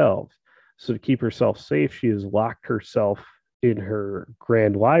for ourselves. So to keep herself safe, she has locked herself in her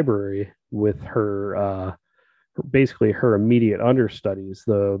grand library with her basically her immediate understudies,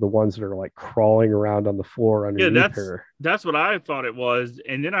 the ones that are like crawling around on the floor Yeah, underneath that's her. that's what I thought it was.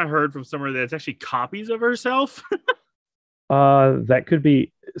 And then I heard from somewhere that it's actually copies of herself. That could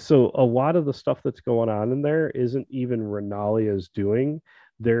be. So a lot of the stuff that's going on in there isn't even Renalia's doing.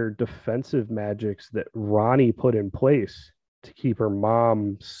 They're defensive magics that Ronnie put in place to keep her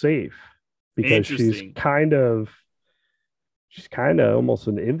mom safe, because Interesting. she's kind of almost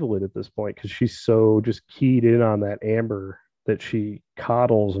an invalid at this point because she's so just keyed in on that Amber that she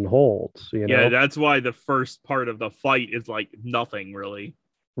coddles and holds. Yeah, that's why the first part of the fight is like nothing really.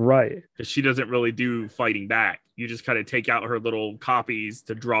 Right. Because she doesn't really do fighting back. You just kind of take out her little copies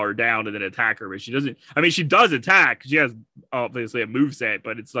to draw her down and then attack her. But she doesn't. I mean, she does attack. She has obviously a move set,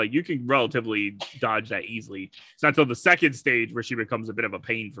 but it's like you can relatively dodge that easily. It's not until the second stage where she becomes a bit of a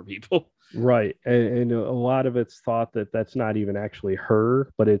pain for people. Right. And a lot of it's thought that that's not even actually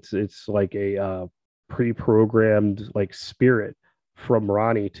her, but it's like a pre-programmed like spirit from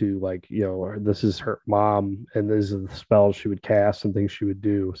Ronnie to like, this is her mom and these are the spells she would cast and things she would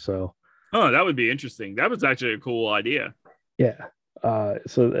do. So Oh, that would be interesting. That was actually a cool idea. yeah.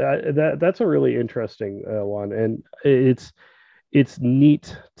 That's a really interesting one, and it's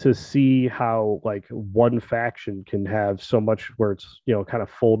neat to see how like one faction can have so much where it's kind of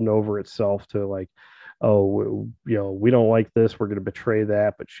folding over itself to like, oh, we don't like this, we're going to betray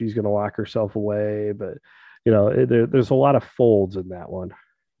that, but she's going to lock herself away. But there's a lot of folds in that one.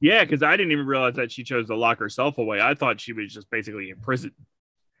 Yeah, because I didn't even realize that she chose to lock herself away. I thought she was just basically in prison.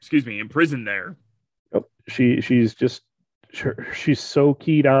 Excuse me, in prison there. She's so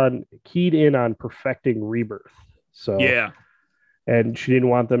keyed in on perfecting rebirth. So, Yeah. and she didn't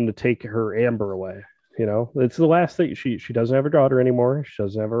want them to take her Amber away. It's the last thing. She doesn't have her daughter anymore. She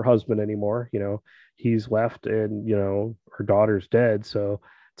doesn't have her husband anymore. He's left, and her daughter's dead. So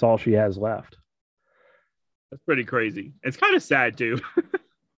it's all she has left. That's pretty crazy. It's kind of sad too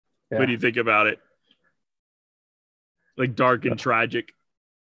when Yeah. you think about it. Like dark and tragic.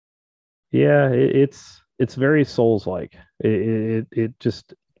 Yeah, it's very Souls like. It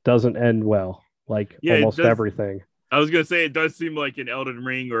just doesn't end well, like Yeah, it almost does. everything. I was gonna say it does seem like an Elden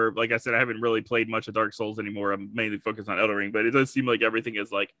Ring, or like I said, I haven't really played much of Dark Souls anymore. I'm mainly focused on Elden Ring, but it does seem like everything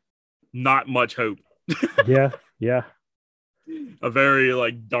is like not much hope. Yeah, yeah. A very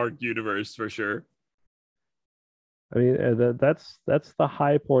like dark universe for sure. I mean, that's the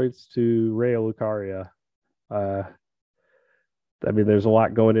high points to Raya Lucaria. Uh, I mean, there's a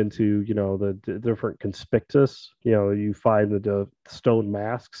lot going into the different conspictus. You find the stone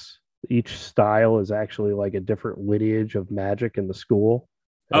masks. Each style is actually like a different lineage of magic in the school,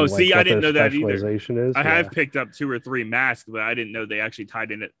 Oh, and like see, I what didn't their know that either. specialization is. I Yeah. have picked up 2 or 3 masks, but I didn't know they actually tied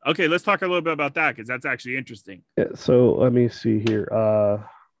in it. Okay, let's talk a little bit about that because that's actually interesting. Yeah, so let me see here.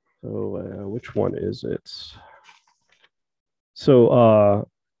 Which one is it? So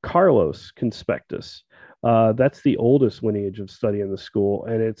Carlos Conspectus. That's the oldest lineage of study in the school,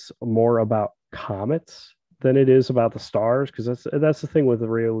 and it's more about comets than it is about the stars, because that's the thing with the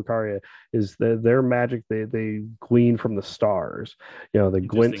Rio Lucaria is that their magic they glean from the stars. The Interesting.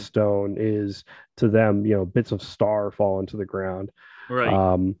 glintstone is to them, bits of star fall into the ground. Right.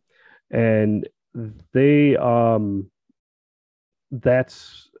 Um, and they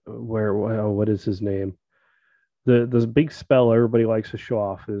that's where well, what is his name? The big spell everybody likes to show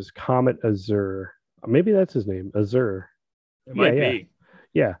off is Comet Azure. Maybe that's his name, Azure. It Yeah, might yeah, be.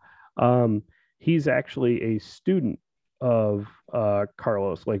 yeah. Um, he's actually a student of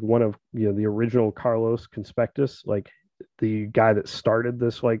Carlos, like one of the original Carlos Conspectus, like the guy that started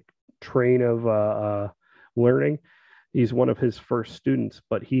this like train of learning. He's one of his first students,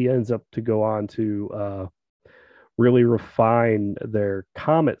 but he ends up to go on to really refine their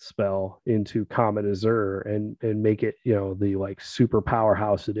Comet spell into Comet Azure and make it the like super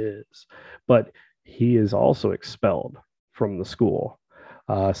powerhouse it is. But he is also expelled from the school,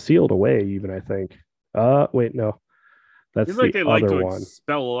 sealed away even, I think. Wait, no, Seems that's like the they like other to one.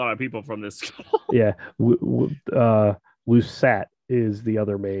 expel a lot of people from this school. Yeah, Lusat is the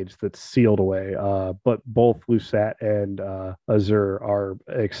other mage that's sealed away. But both Lusat and Azure are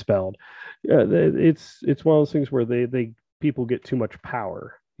expelled. It's one of those things where they people get too much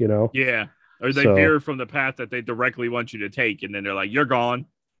power, Yeah. Or they So veer from the path that they directly want you to take, and then they're like, "You're gone."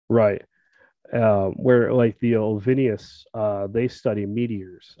 right. Where like the Olvinius, they study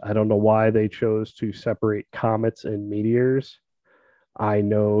meteors. I don't know why they chose to separate comets and meteors. I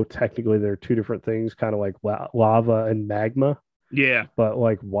know technically they're two different things, kind of like lava and magma, Yeah. but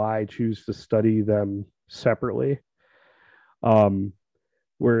like why choose to study them separately? Um,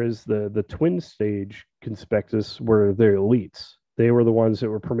 Whereas the twin stage conspectus were the elites. They were the ones that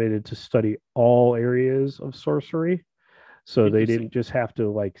were permitted to study all areas of sorcery. So they Interesting. didn't just have to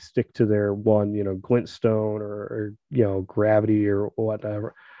like stick to their one, glintstone or gravity or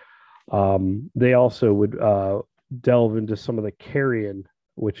whatever. They also would delve into some of the carrion,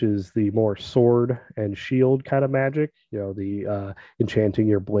 which is the more sword and shield kind of magic, the enchanting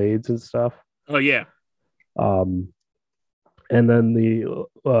your blades and stuff. Oh yeah. Um, and then the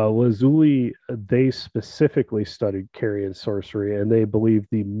Lazuli, they specifically studied carrion sorcery, and they believed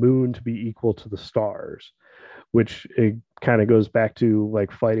the moon to be equal to the stars, which it kind of goes back to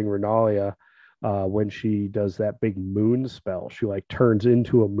like fighting Renalia when she does that big moon spell. She like turns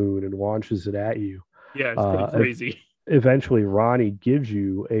into a moon and launches it at you. Yeah, it's pretty Uh, crazy. Eventually, Ronnie gives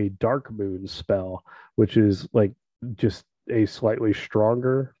you a dark moon spell, which is like just a slightly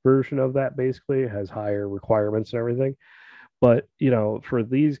stronger version of that. Basically, it has higher requirements and everything. But for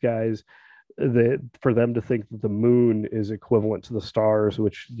these guys, for them to think that the moon is equivalent to the stars,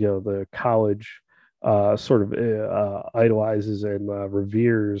 which the college sort of idolizes and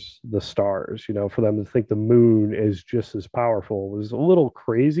reveres the stars. For them to think the moon is just as powerful was a little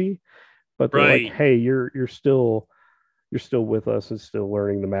crazy. But they're like, Right. hey, you're still you're still with us and still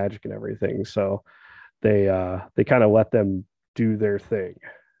learning the magic and everything. So they kind of let them do their thing.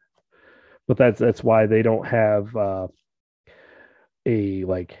 But that's why they don't have a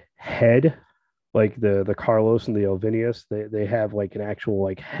like head like the Carlos and the Elvinius. They have like an actual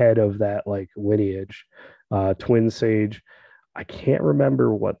like head of that like lineage. Twin Sage, I can't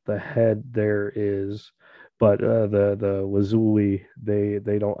remember what the head there is, but the Lazuli, they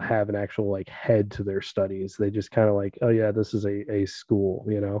don't have an actual like head to their studies. They just kind of like, oh yeah, this is a school,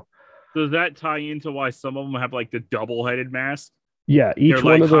 you know. Does that tie into why some of them have like the double-headed mask? Yeah, They're each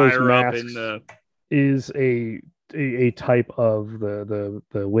one like of those higher up in masks the. is a type of the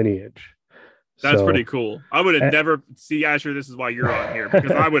lineage. That's pretty So cool. I would have eh, never see Asher. This is why you're on here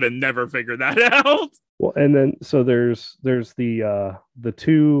because I would have never figured that out. well, and then so there's the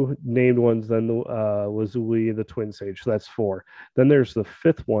two named ones, then the Lazuli, the Twin Sage. So that's four. Then there's the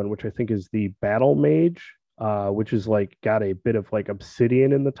fifth one, which I think is the Battle Mage, which is like got a bit of like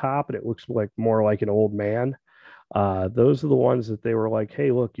obsidian in the top, and it looks like more like an old man. Those are the ones that they were like,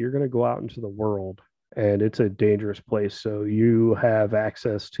 hey, look, you're gonna go out into the world, and it's a dangerous place. So you have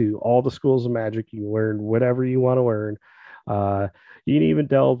access to all the schools of magic. You learn whatever you want to learn. Uh, you can even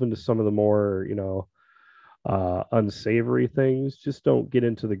delve into some of the more, unsavory things. Just don't get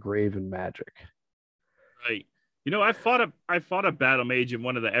into the grave and magic. Right. I fought a battle mage in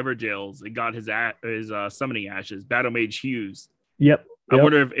one of the Ever jails and got his summoning ashes. Battle mage Hughes. Yep, I yep.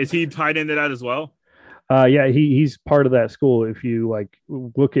 wonder if is he tied into that as well. Yeah, he's part of that school. If you like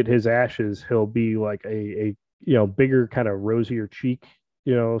look at his ashes, he'll be like a bigger kind of rosier cheek,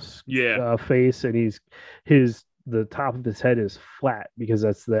 Yeah. face, and his the top of his head is flat because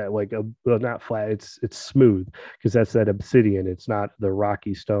that's that like a well, not flat. It's smooth because that's that obsidian. It's not the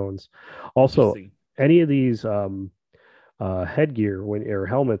rocky stones. Also, Interesting. any of these headgear when or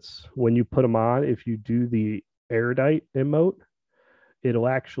helmets when you put them on, if you do the erudite emote, it'll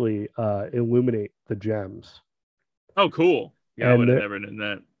actually illuminate the gems. Oh, cool. Yeah, I And would have there, never known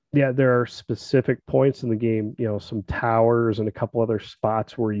that. yeah, there are specific points in the game, some towers and a couple other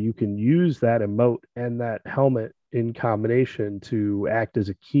spots where you can use that emote and that helmet in combination to act as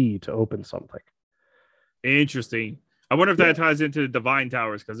a key to open something. Interesting. I wonder if Yeah. that ties into the Divine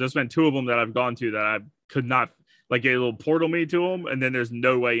Towers because there's been two of them that I've gone to that I could not like a little portal me to them, and then there's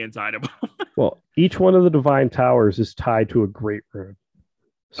no way inside of them. Well, each one of the divine towers is tied to a great rune.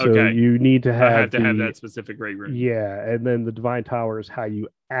 So Okay, you need to I have have to have the that specific great rune. yeah, and then the divine tower is how you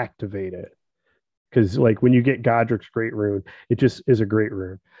activate it. Because like when you get Godric's great rune, it just is a great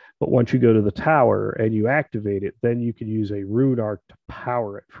rune. But once you go to the tower and you activate it, then you can use a rune arc to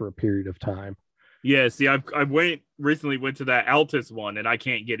power it for a period of time. Yeah, see, I went to that Altus one, and I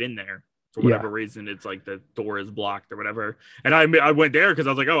can't get in there for Yeah, whatever reason. It's like the door is blocked or whatever. And I went there because I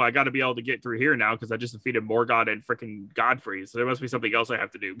was like, oh, I got to be able to get through here now because I just defeated Morgott and freaking Godfrey. So there must be something else I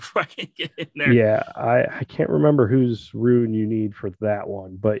have to do before I can get in there. yeah. I can't remember whose rune you need for that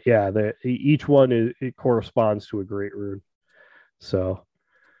one, but yeah, each one it corresponds to a great rune. So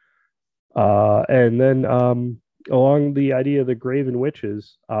and then along the idea of the Graven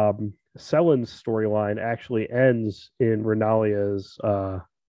Witches, Selen's storyline actually ends in Renalia's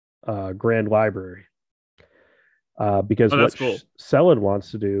Grand Library. Because Oh, that's what cool. Selen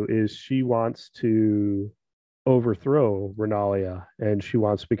wants to do is she wants to overthrow Renalia and she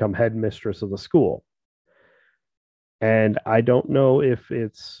wants to become headmistress of the school. And I don't know if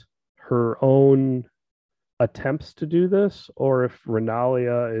it's her own attempts to do this or if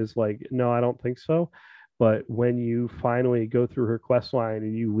Renalia is like, no, I don't think so. But when you finally go through her quest line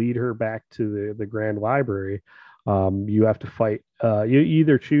and you lead her back to the Grand Library, you have to fight. You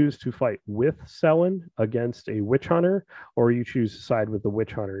either choose to fight with Selen against a witch hunter, or you choose to side with the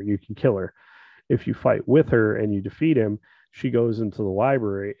witch hunter and you can kill her. If you fight with her and you defeat him, she goes into the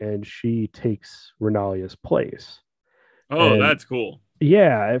library and she takes Renalia's place. Oh, And that's cool.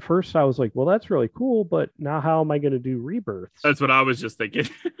 yeah, at first I was like, well, that's really cool, but now how am I going to do rebirths? That's what I was just thinking.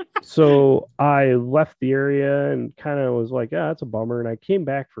 So I left the area and kind of was like, yeah, that's a bummer. And I came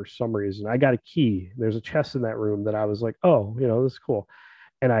back for some reason. I got a key. There's a chest in that room that I was like, oh, this is cool.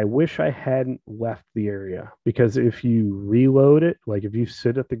 And I wish I hadn't left the area because if you reload it, like if you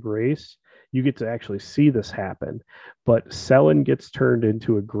sit at the grace, you get to actually see this happen. But Selen gets turned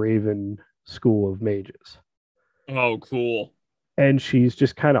into a graven school of mages. Oh, cool. And she's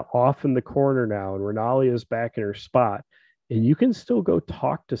just kind of off in the corner now, and Renalia is back in her spot. And you can still go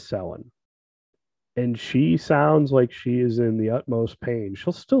talk to Selen. And she sounds like she is in the utmost pain.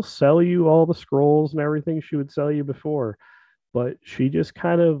 She'll still sell you all the scrolls and everything she would sell you before, but she just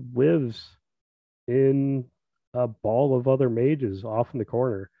kind of lives in a ball of other mages off in the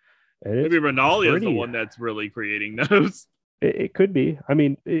corner. and it's Maybe Renalia is the pretty. one that's really creating those. It could be. I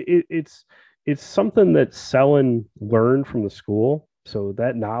mean, it's something that Selen learned from the school, so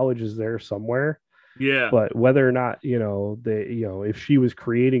that knowledge is there somewhere. Yeah. But whether or not, if she was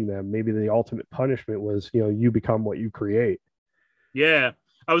creating them, maybe the ultimate punishment was, you become what you create. Yeah.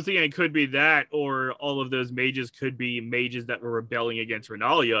 I was thinking it could be that, or all of those mages could be mages that were rebelling against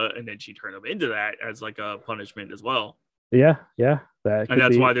Renalia, and then she turned them into that as like a punishment as well. Yeah, that And could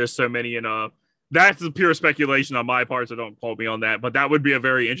that's be. why there's so many in that's pure speculation on my part, so don't quote me on that. But that would be a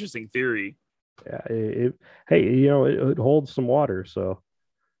very interesting theory. Yeah, hey, it holds some water, so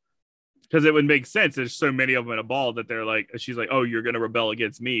Because it would make sense. There's so many of them in a ball that they're like, she's like, oh, you're gonna rebel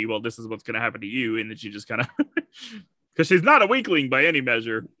against me. Well, this is what's gonna happen to you, and then she just kind of, because she's not a weakling by any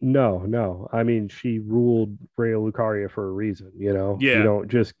measure. no. I mean, she ruled Rhea Lucaria for a reason. Yeah. You don't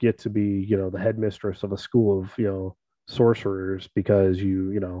just get to be, the headmistress of a school of, sorcerers because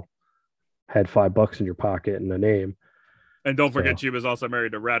you had $5 in your pocket and a name. And don't forget, she was also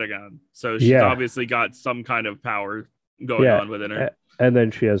married to Radagon, so she's Yeah. obviously got some kind of power going on within her. And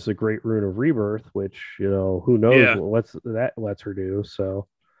then she has the Great Rune of Rebirth, which who knows what that lets her do. So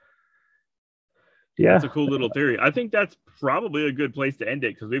yeah, that's a cool little theory. I think that's probably a good place to end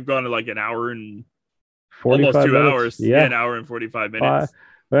it because we've gone to like an hour and almost 2 hours. Yeah, an hour and 45 minutes.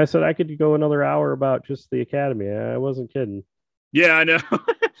 But I said I could go another hour about just the academy. I wasn't kidding. Yeah, I know.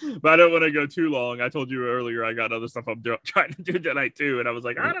 But I don't want to go too long. I told you earlier I got other stuff I'm trying to do tonight too. And I was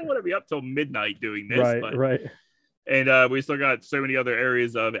like, I don't want to be up till midnight doing this. Right. And we still got so many other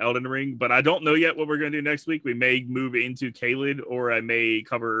areas of Elden Ring, but I don't know yet what we're going to do next week. We may move into Caelid, or I may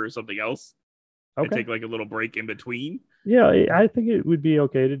cover something else and take like a little break in between. Yeah, I think it would be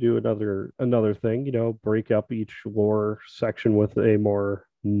okay to do another thing, break up each lore section with a more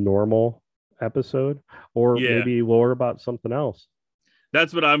normal episode, or maybe lore about something else.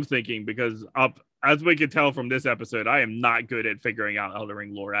 That's what I'm thinking, because as we can tell from this episode, I am not good at figuring out Elden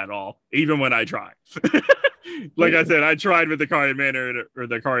Ring lore at all, even when I try. Like I said, I tried with the Caria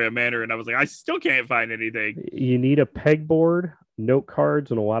Manor, and I was like, I still can't find anything. You need a pegboard, note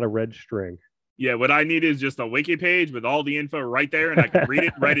cards, and a lot of red string. Yeah, what I need is just a wiki page with all the info right there, and I can read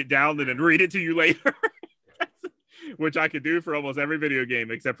it, write it down, and then read it to you later. Which I could do for almost every video game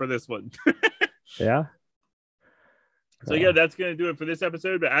except for this one. Yeah. So yeah, that's gonna do it for this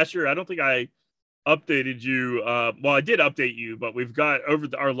episode. But Asher, I don't think I updated you. Well, I did update you, but we've got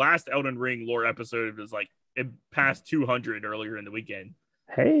our last Elden Ring lore episode was like it passed 200 earlier in the weekend.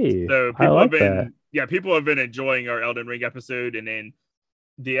 Hey, so people have been enjoying our Elden Ring episode, and then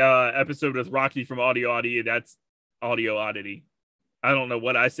the episode with Rocky from Audio Oddity. That's Audio Oddity. I don't know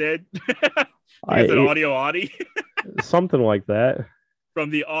what I said. I said Audio Oddity. Something like that.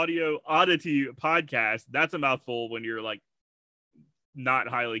 From the Audio Oddity podcast. That's a mouthful when you're like not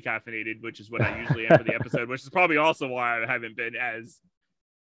highly caffeinated, which is what I usually am for the episode, which is probably also why I haven't been as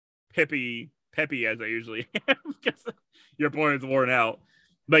peppy as I usually am, because your point is worn out.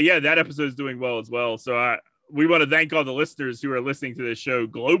 But yeah, that episode is doing well as well. So we want to thank all the listeners who are listening to this show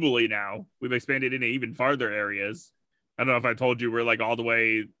globally now. We've expanded into even farther areas. I don't know if I told you, we're like all the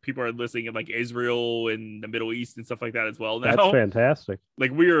way, people are listening in like Israel and the Middle East and stuff like that as well now. That's fantastic. Like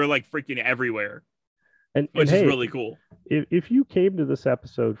we are like freaking everywhere, which is really cool. If you came to this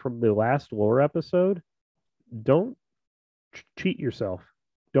episode from the last lore episode, don't cheat yourself.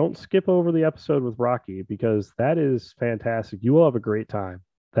 Don't skip over the episode with Rocky, because that is fantastic. You will have a great time.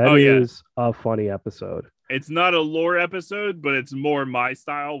 That is a funny episode. It's not a lore episode, but it's more my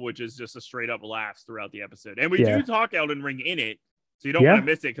style, which is just a straight up laughs throughout the episode. And we do talk Elden Ring in it, so you don't want to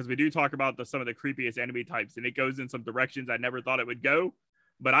miss it, because we do talk about some of the creepiest enemy types, and it goes in some directions I never thought it would go,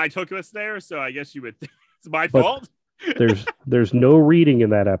 but I took us there, so I guess you would. It's my fault. there's no reading in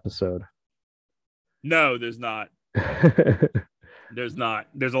that episode. No, there's not. There's not.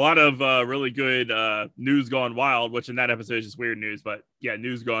 There's a lot of really good news gone wild, which in that episode is just weird news. But yeah,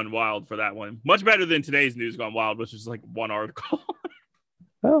 news gone wild for that one. Much better than today's news gone wild, which is like one article.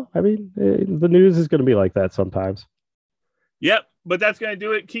 Well, I mean, the news is going to be like that sometimes. Yep. But that's going to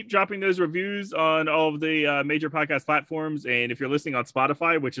do it. Keep dropping those reviews on all of the major podcast platforms. And if you're listening on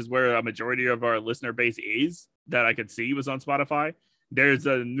Spotify, which is where a majority of our listener base is, that I could see was on Spotify. There's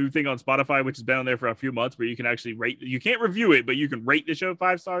a new thing on Spotify, which has been on there for a few months, where you can actually rate. You can't review it, but you can rate the show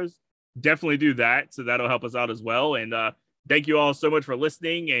 5 stars. Definitely do that. So that'll help us out as well. And thank you all so much for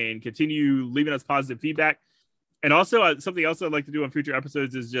listening, and continue leaving us positive feedback. And also something else I'd like to do on future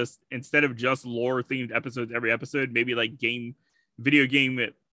episodes is just, instead of just lore themed episodes every episode, maybe like video game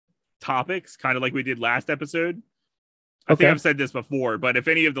topics, kind of like we did last episode. I think I've said this before, but if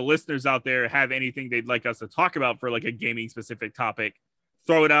any of the listeners out there have anything they'd like us to talk about for like a gaming specific topic,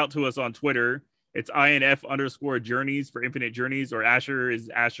 throw it out to us on Twitter. It's INF_journeys for Infinite Journeys, or Asher is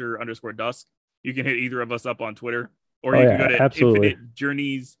Asher_dusk. You can hit either of us up on Twitter, or you can go to absolutely. Infinite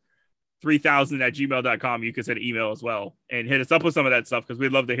Journeys 3000 at gmail.com. You can send an email as well and hit us up with some of that stuff because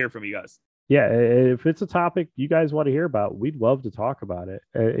we'd love to hear from you guys. Yeah, if it's a topic you guys want to hear about, we'd love to talk about it.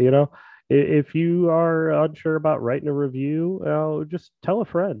 You know, if you are unsure about writing a review, just tell a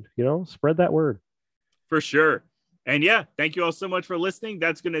friend, spread that word. For sure. And yeah, thank you all so much for listening.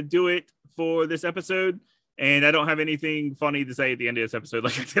 That's going to do it for this episode. And I don't have anything funny to say at the end of this episode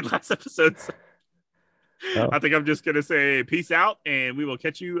like I did last episode. So I think I'm just going to say peace out, and we will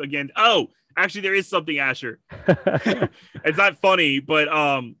catch you again. Oh, actually, there is something, Asher. It's not funny, but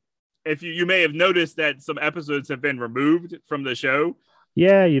if you may have noticed that some episodes have been removed from the show.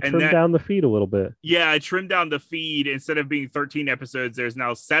 Yeah, you trimmed down the feed a little bit. Yeah, I trimmed down the feed. Instead of being 13 episodes, there's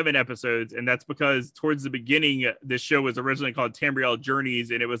now 7 episodes. And that's because towards the beginning, this show was originally called Tamriel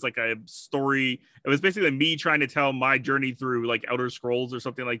Journeys. And it was like a story. It was basically me trying to tell my journey through like Elder Scrolls or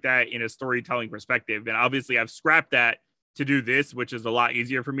something like that in a storytelling perspective. And obviously I've scrapped that to do this, which is a lot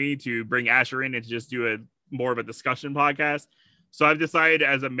easier for me to bring Asher in and to just do a more of a discussion podcast. So I've decided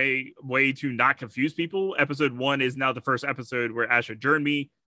as a way to not confuse people, episode 1 is now the first episode where Asher joined me,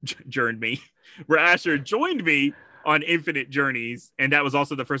 where Asher joined me on Infinite Journeys. And that was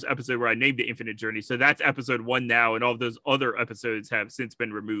also the first episode where I named it Infinite Journeys. So that's episode 1 now. And all of those other episodes have since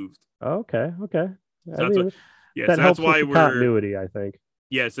been removed. Okay. So that that's why we're continuity, I think.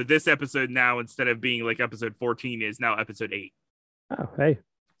 Yeah. So this episode now, instead of being like episode 14, is now episode 8. Oh, hey.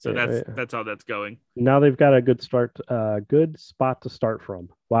 So that's how that's going. Now they've got a good spot to start from.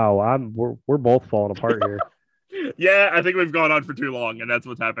 Wow, we're both falling apart here. Yeah, I think we've gone on for too long, and that's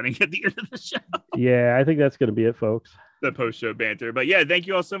what's happening at the end of the show. Yeah, I think that's going to be it, folks. The post-show banter. But yeah, thank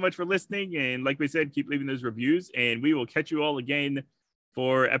you all so much for listening. And like we said, keep leaving those reviews, and we will catch you all again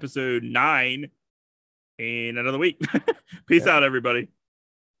for episode 9 in another week. Peace out, everybody.